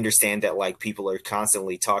 We understand that like people are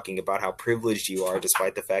constantly talking about how privileged you are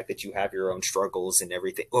despite the fact that you have your own struggles and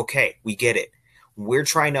everything. Okay, we get it. We're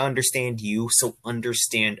trying to understand you, so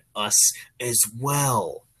understand us as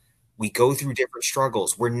well. We go through different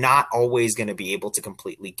struggles. We're not always going to be able to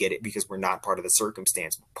completely get it because we're not part of the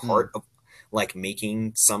circumstance. Mm. Part of like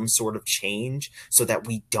making some sort of change so that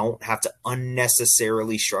we don't have to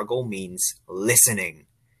unnecessarily struggle means listening.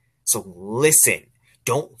 So listen.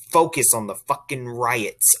 Don't focus on the fucking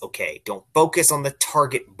riots, okay? Don't focus on the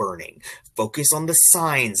Target burning. Focus on the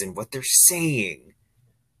signs and what they're saying.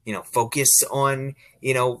 Focus on,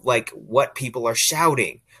 like what people are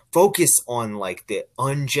shouting. Focus on like the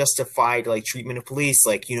unjustified like treatment of police.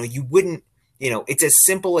 Like, you wouldn't, it's as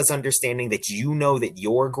simple as understanding that that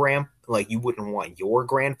you wouldn't want your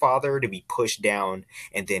grandfather to be pushed down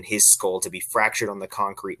and then his skull to be fractured on the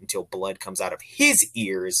concrete until blood comes out of his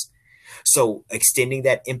ears. So extending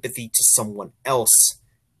that empathy to someone else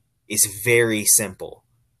is very simple.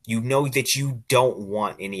 You know that you don't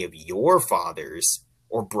want any of your fathers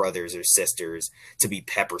or brothers or sisters to be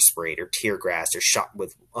pepper sprayed or tear gassed or shot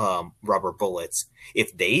with rubber bullets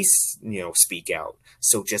if they speak out.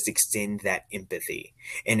 So just extend that empathy.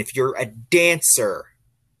 And if you're a dancer,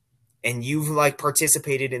 and you've like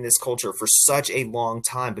participated in this culture for such a long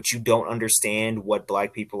time, but you don't understand what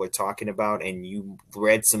black people are talking about, and you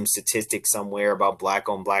read some statistics somewhere about black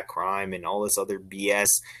on black crime and all this other BS,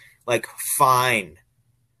 like fine,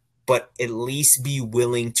 but at least be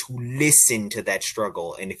willing to listen to that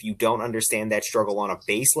struggle. And if you don't understand that struggle on a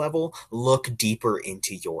base level, look deeper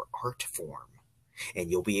into your art form, and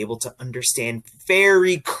you'll be able to understand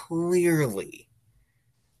very clearly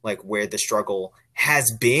like where the struggle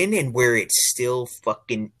has been and where it still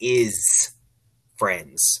fucking is,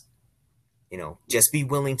 friends. You know, just be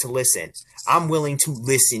willing to listen. I'm willing to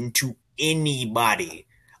listen to anybody.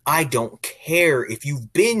 I don't care if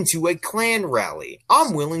you've been to a Klan rally.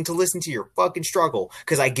 I'm willing to listen to your fucking struggle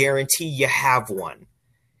because I guarantee you have one.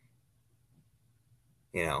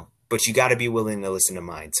 You know, but you got to be willing to listen to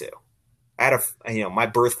mine too. I had my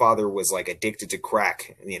birth father was like addicted to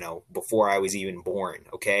crack, you know, before I was even born.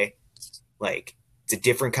 Okay. Like, it's a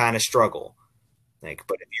different kind of struggle. Like,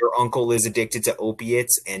 but if your uncle is addicted to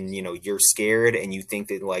opiates and, you know, you're scared and you think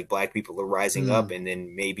that like black people are rising up, and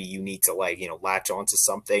then maybe you need to like, you know, latch onto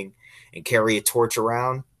something and carry a torch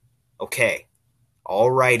around. Okay.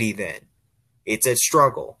 Alrighty then. It's a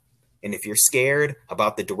struggle. And if you're scared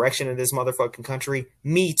about the direction of this motherfucking country,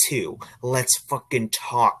 me too. Let's fucking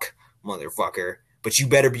talk, motherfucker. But you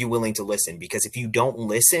better be willing to listen, because if you don't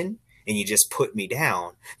listen and you just put me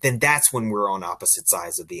down, then that's when we're on opposite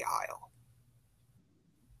sides of the aisle.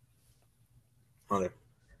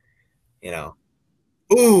 You know.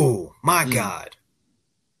 Ooh, my God.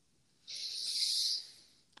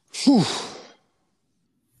 Whew.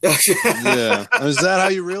 Yeah. Is that how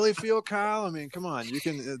you really feel, Kyle? I mean, come on. You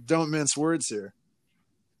can don't mince words here.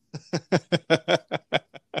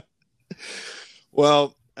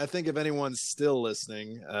 Well, I think if anyone's still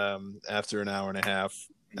listening after an hour and a half,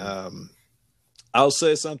 I'll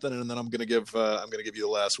say something, and then I'm gonna give you the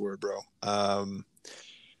last word, bro.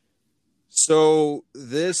 So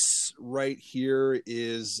this right here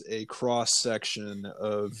is a cross section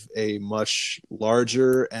of a much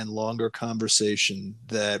larger and longer conversation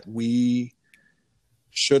that we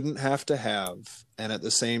shouldn't have to have, and at the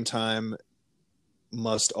same time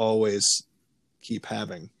must always keep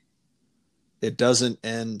having. It doesn't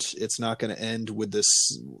end. It's not going to end with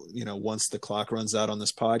this, you know, once the clock runs out on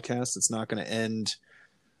this podcast. It's not going to end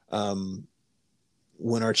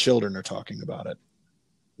when our children are talking about it.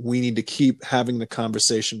 We need to keep having the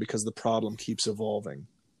conversation because the problem keeps evolving.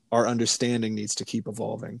 Our understanding needs to keep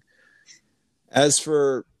evolving. As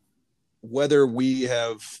for whether we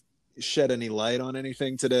have shed any light on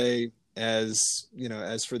anything today, as you know,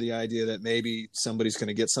 as for the idea that maybe somebody's going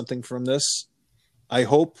to get something from this, I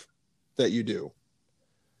hope that you do.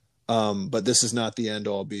 But this is not the end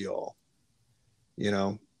all be all. You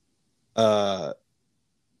know,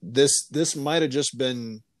 this might have just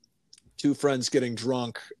been two friends getting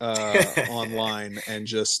drunk online and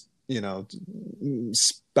just, you know,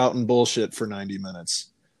 spouting bullshit for 90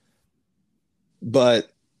 minutes.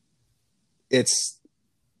 But it's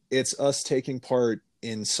us taking part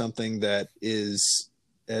in something that is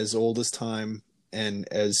as old as time and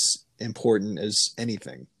as important as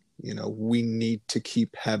anything. You know, we need to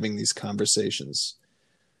keep having these conversations.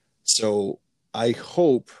 So I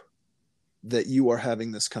hope that you are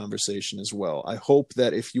having this conversation as well. I hope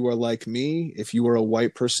that if you are like me, if you are a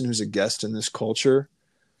white person who's a guest in this culture,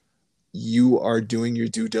 you are doing your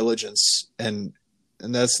due diligence. And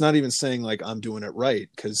that's not even saying like I'm doing it right,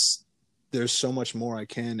 because there's so much more I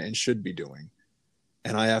can and should be doing.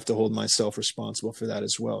 And I have to hold myself responsible for that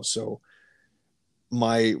as well. So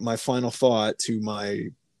my final thought to my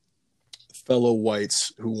fellow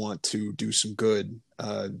whites who want to do some good,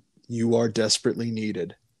 you are desperately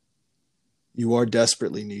needed. You are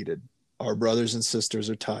desperately needed. Our brothers and sisters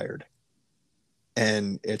are tired,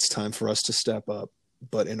 and it's time for us to step up.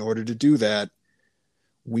 But in order to do that,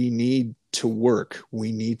 we need to work.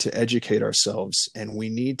 We need to educate ourselves, and we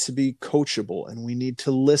need to be coachable, and we need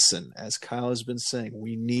to listen. As Kyle has been saying,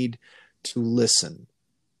 we need to listen.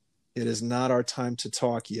 It is not our time to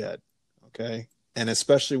talk yet. Okay. And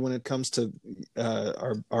especially when it comes to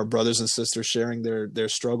our brothers and sisters sharing their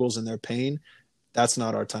struggles and their pain, that's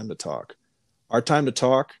not our time to talk. Our time to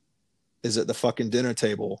talk is at the fucking dinner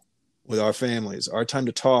table with our families. Our time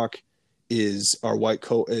to talk is our white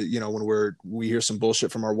when we hear some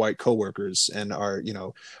bullshit from our white coworkers, and our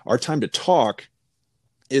time to talk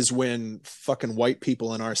is when fucking white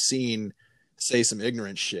people in our scene say some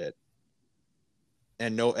ignorant shit,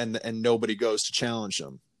 and nobody goes to challenge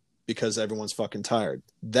them because everyone's fucking tired.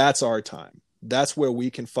 That's our time. That's where we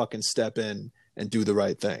can fucking step in and do the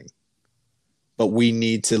right thing. But we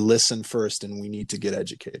need to listen first, and we need to get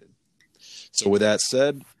educated. So with that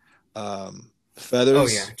said, Feathers. Oh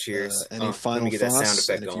yeah, cheers. Any Let final me get that sound thoughts?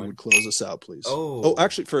 effect And if you going. would close us out, please. Oh,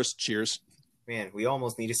 Actually, first, cheers. man, we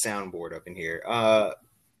almost need a soundboard up in here. I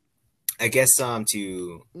guess I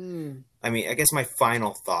guess my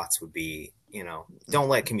final thoughts would be, don't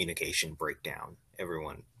let communication break down.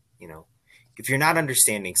 Everyone, if you're not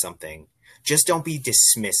understanding something, just don't be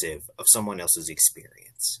dismissive of someone else's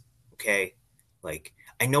experience. Okay, like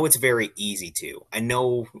I know it's very easy to. I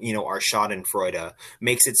know, our Schadenfreude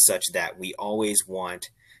makes it such that we always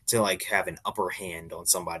want to like have an upper hand on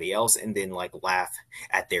somebody else and then like laugh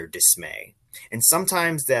at their dismay. And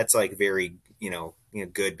sometimes that's like very,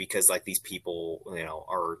 good because like these people,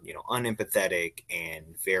 are, unempathetic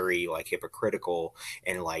and very like hypocritical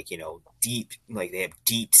and like, deep, like they have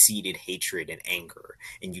deep seated hatred and anger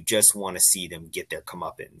and you just want to see them get their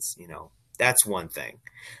comeuppance, that's one thing.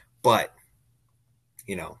 But,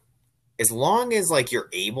 as long as like you're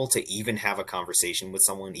able to even have a conversation with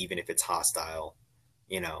someone, even if it's hostile,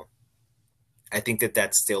 I think that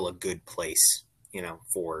that's still a good place,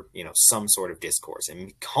 for, some sort of discourse.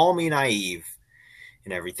 And call me naive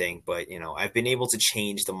and everything, but, I've been able to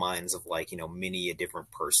change the minds of like, many a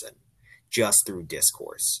different person just through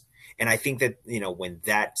discourse. And I think that, when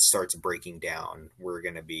that starts breaking down, we're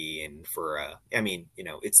going to be in for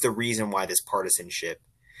it's the reason why this partisanship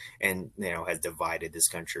and has divided this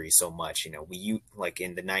country so much. We like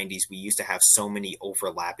in the 90s we used to have so many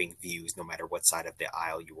overlapping views no matter what side of the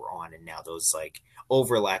aisle you were on, and now those like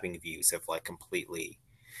overlapping views have like completely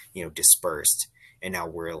dispersed, and now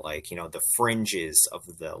we're like the fringes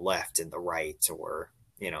of the left and the right or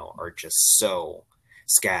are just so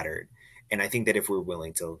scattered. And I think that if we're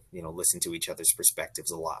willing to listen to each other's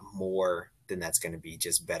perspectives a lot more, then that's going to be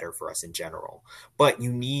just better for us in general. But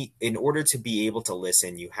in order to be able to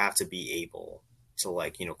listen, you have to be able to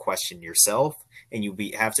like question yourself, and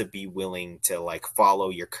have to be willing to like follow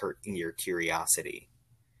your curiosity.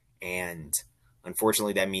 And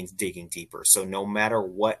unfortunately that means digging deeper. So no matter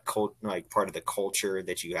what part of the culture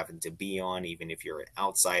that you happen to be on, even if you're an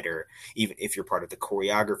outsider, even if you're part of the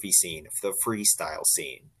choreography scene, the freestyle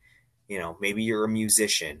scene, maybe you're a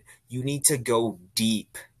musician, you need to go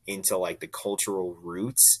deep into like the cultural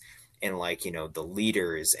roots and like, the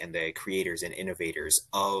leaders and the creators and innovators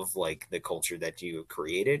of like the culture that you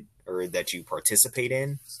created or that you participate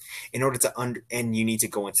in order to and you need to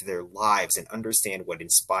go into their lives and understand what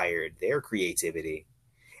inspired their creativity.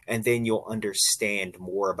 And then you'll understand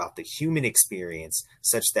more about the human experience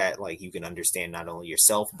such that like you can understand not only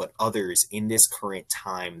yourself, but others in this current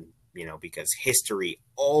time, because history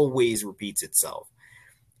always repeats itself,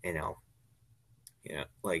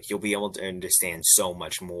 like you'll be able to understand so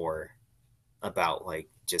much more about like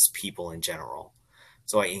just people in general.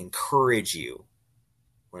 So I encourage you,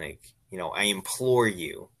 like, I implore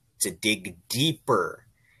you to dig deeper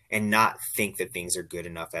and not think that things are good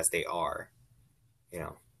enough as they are,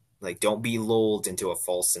 like don't be lulled into a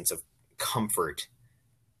false sense of comfort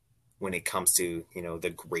when it comes to, the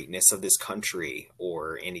greatness of this country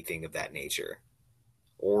or anything of that nature.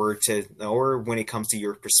 Or when it comes to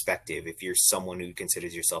your perspective, if you're someone who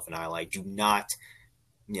considers yourself an ally, do not,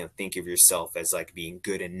 think of yourself as like being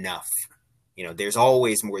good enough. There's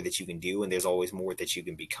always more that you can do, and there's always more that you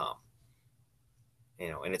can become.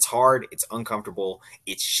 And it's hard, it's uncomfortable,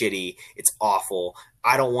 it's shitty, it's awful.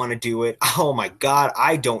 I don't want to do it. Oh my God,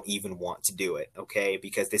 I don't even want to do it. Okay.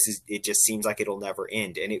 Because it just seems like it'll never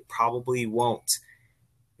end, and it probably won't,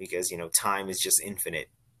 because, time is just infinite.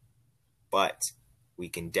 But we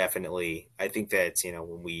can definitely, I think that,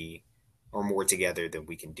 when we are more together, then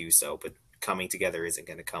we can do so, but coming together isn't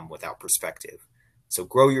going to come without perspective. So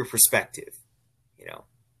grow your perspective,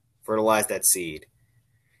 fertilize that seed.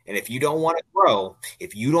 And if you don't want to grow,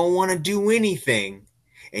 if you don't want to do anything,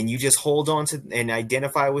 and you just hold on to and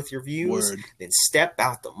identify with your views, then step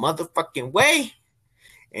out the motherfucking way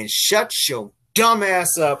and shut your dumb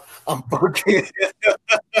ass up. I'm fucking.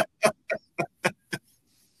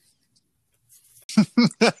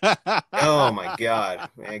 Oh my God,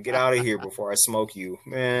 man, get out of here before I smoke you,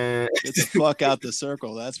 man. Get the fuck out the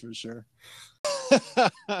circle, that's for sure.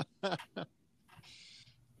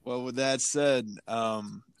 Well, with that said,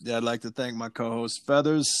 I'd like to thank my co-host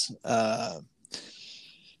Feathers.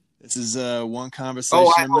 This is one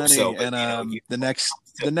conversation of many, so, and the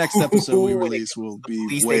next episode we release will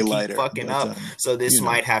be way lighter. Fucking but, up, so this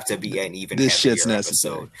might have to be an even this heavier shit's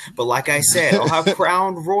necessary. Episode. But like I said, I'll have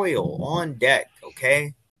Crown Royal on deck.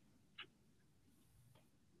 Okay.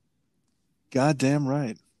 Goddamn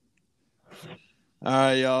right. All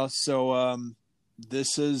right, y'all. So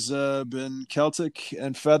this has been Celtic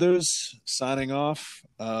and Feathers signing off.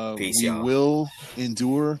 Peace, we y'all. will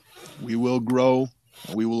endure. We will grow.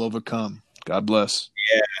 We will overcome. God bless.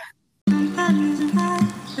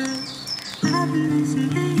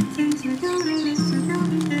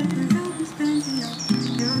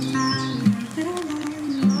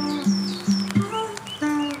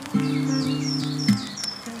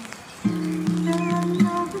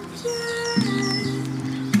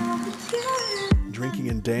 Drinking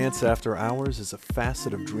and Dance After Hours is a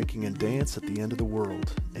facet of Drinking and Dance at the End of the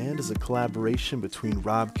World, and is a collaboration between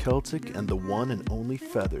Rob Celtic and the one and only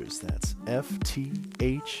Feathers. That's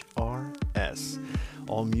FTHRS.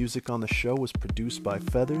 All music on the show was produced by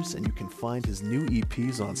Feathers, and you can find his new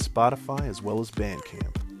EPs on Spotify as well as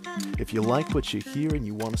Bandcamp. If you like what you hear and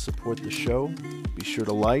you want to support the show, be sure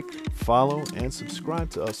to like, follow, and subscribe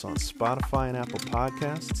to us on Spotify and Apple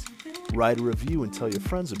Podcasts. Write a review and tell your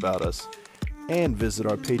friends about us. And visit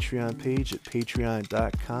our Patreon page at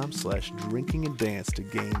patreon.com/drinkinganddance to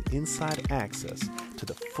gain inside access to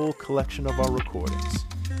the full collection of our recordings,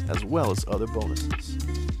 as well as other bonuses.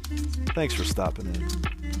 Thanks for stopping in,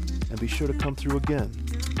 and be sure to come through again.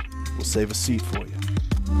 We'll save a seat for you.